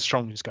 we know where the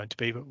strong room is going to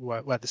be, but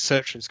where the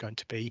search room is going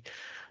to be,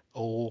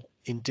 or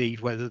indeed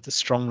whether the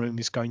strong room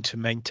is going to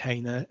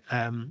maintain a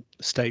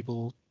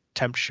stable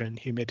temperature and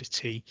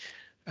humidity.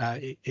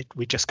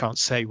 We just can't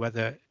say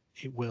whether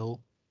it will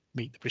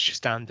meet the British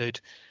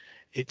standard.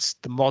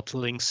 The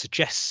modelling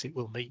suggests it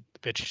will meet the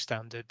British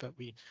standard, but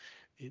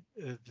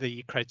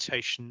the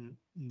accreditation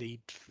need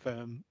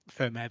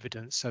firm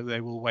evidence, so they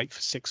will wait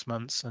for 6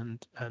 months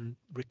and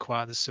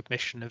require the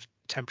submission of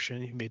temperature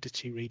and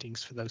humidity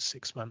readings for those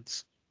 6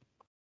 months.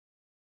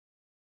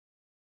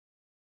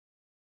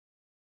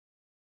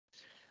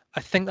 I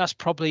think that's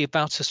probably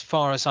about as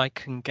far as I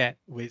can get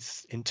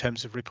in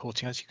terms of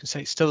reporting. As you can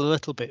say, it's still a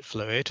little bit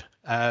fluid,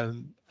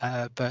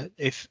 but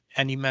if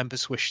any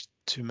members wish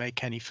to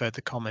make any further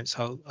comments,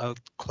 I'll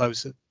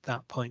close at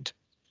that point.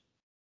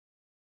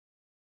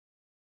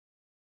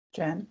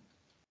 Jen,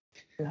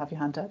 you have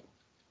your hand up.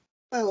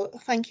 Well,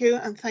 thank you,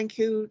 and thank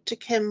you to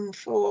Kim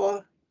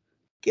for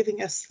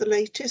giving us the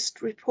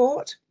latest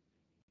report.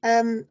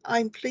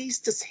 I'm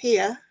pleased to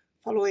hear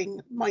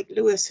following Mike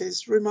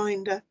Lewis's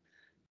reminder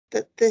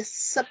that this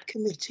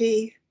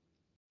subcommittee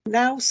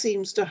now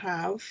seems to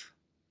have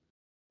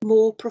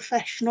more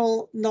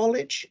professional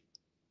knowledge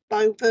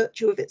by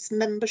virtue of its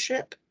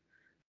membership,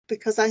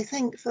 because I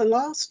think for the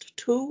last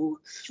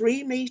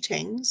 2-3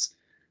 meetings,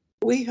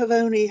 we have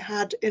only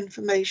had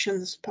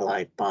information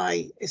supplied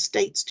by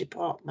Estates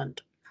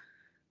Department,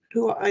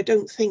 who I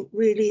don't think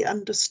really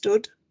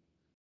understood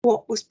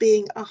what was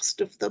being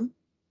asked of them.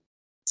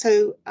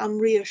 So I'm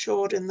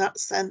reassured in that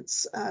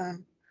sense,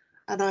 and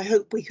I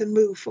hope we can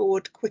move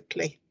forward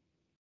quickly.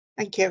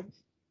 Thank you.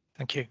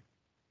 Thank you.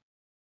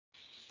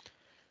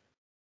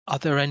 Are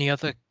there any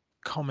other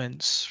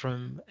comments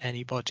from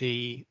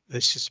anybody?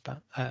 This is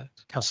about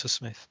Councillor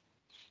Smith.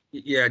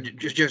 Yeah,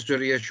 just to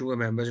reassure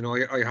members, you know,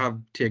 I have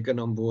taken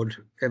on board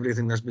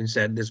everything that's been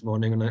said this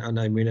morning, and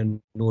I made a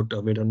note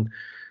of it, and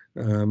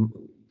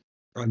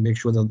I'll make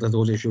sure that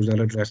those issues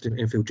are addressed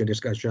in future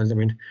discussions. I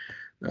mean,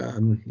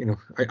 you know,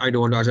 I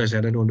don't, as I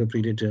said, I don't want to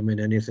predetermine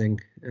anything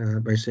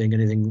by saying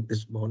anything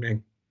this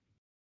morning.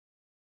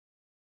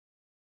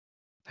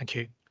 Thank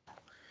you.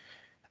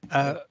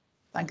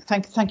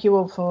 Thank you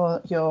all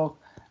for your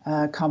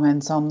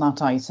comments on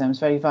that item. It's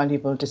very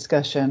valuable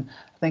discussion.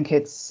 I think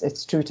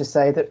it's true to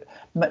say that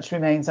much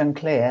remains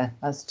unclear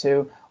as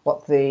to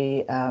what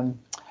the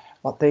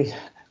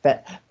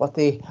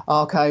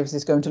archives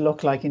is going to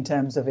look like in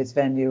terms of its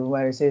venue,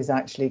 where it is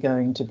actually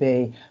going to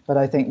be. But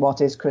I think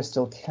what is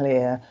crystal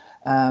clear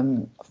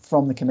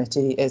from the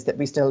committee is that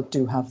we still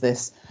do have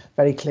this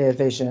very clear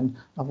vision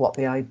of what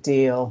the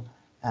ideal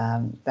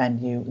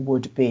venue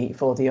would be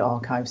for the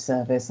archive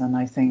service, and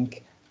I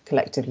think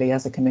collectively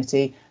as a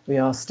committee we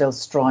are still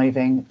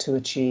striving to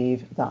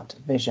achieve that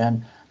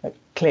vision, but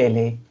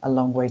clearly a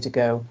long way to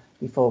go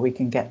before we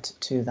can get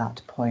to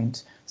that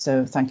point.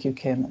 So thank you,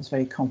 Kim. That's a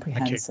very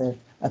comprehensive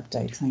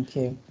update. Thank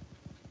you.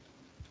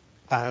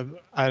 And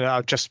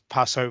I'll just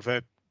pass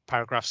over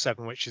paragraph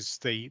 7, which is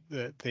the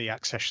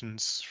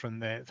accessions from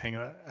the thing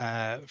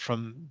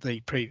from the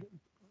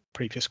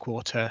previous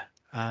quarter,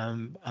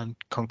 and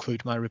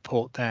conclude my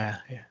report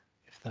there,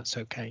 if that's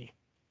okay.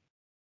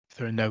 If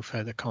there are no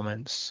further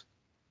comments.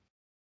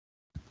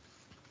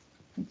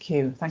 Thank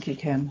you,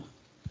 Kim.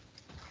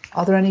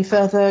 Are there any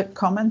further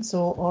comments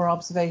or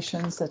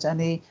observations that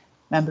any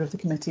member of the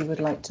committee would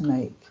like to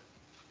make?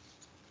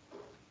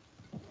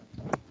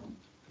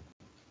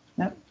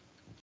 No?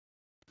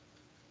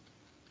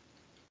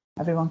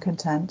 Everyone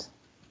content?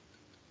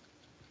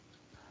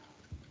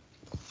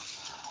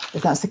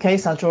 If that's the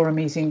case, I'll draw a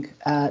meeting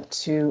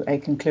to a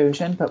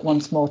conclusion, but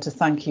once more to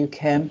thank you,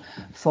 Kim,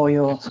 for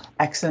your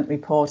excellent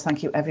report.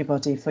 Thank you,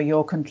 everybody, for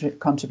your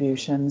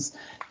contributions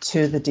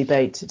to the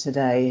debate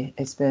today.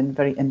 It's been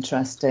very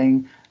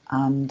interesting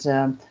and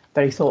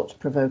very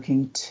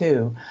thought-provoking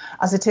too.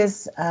 As it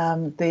is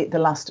the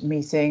last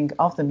meeting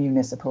of the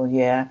municipal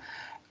year,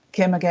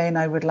 Kim, again,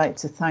 I would like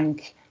to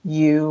thank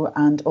you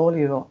and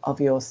all of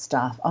your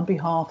staff on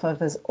behalf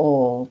of us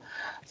all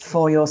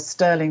for your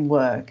sterling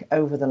work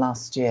over the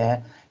last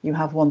year. You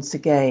have once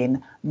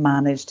again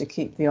managed to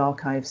keep the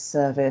archive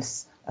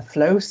service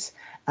afloat,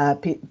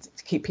 to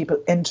keep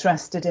people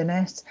interested in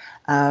it.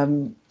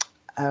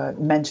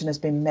 Mention has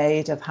been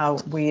made of how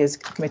we as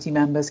committee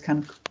members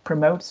can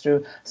promote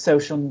through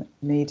social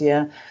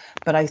media,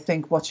 but I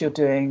think what you're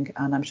doing,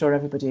 and I'm sure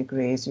everybody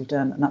agrees, you've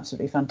done an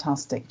absolutely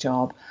fantastic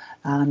job,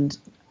 and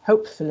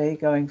hopefully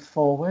going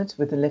forward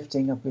with the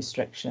lifting of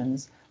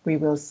restrictions, we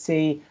will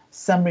see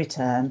some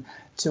return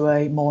to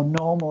a more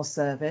normal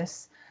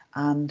service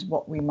and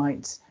what we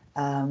might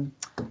and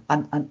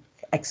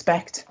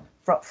expect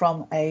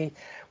from a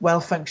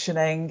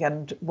well-functioning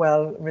and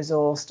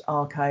well-resourced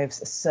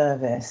archives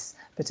service,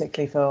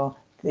 particularly for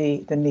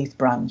the Neath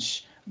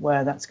branch,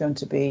 where that's going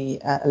to be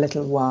a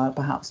little while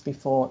perhaps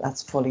before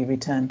that's fully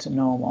returned to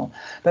normal.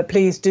 But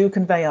please do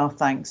convey our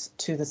thanks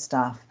to the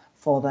staff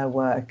for their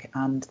work,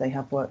 and they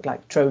have worked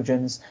like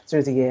Trojans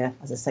through the year,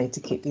 as I say, to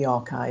keep the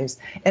archives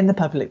in the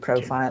public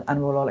profile,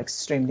 and we're all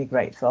extremely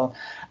grateful.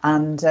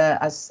 And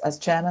as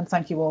chairman,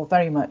 thank you all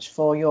very much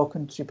for your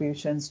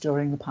contributions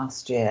during the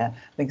past year.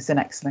 I think it's an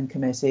excellent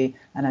committee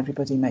and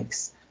everybody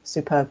makes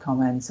superb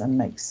comments and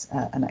makes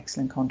an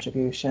excellent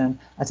contribution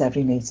at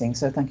every meeting.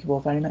 So thank you all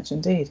very much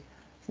indeed.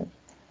 So,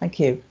 thank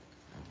you.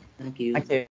 Thank you. Thank you.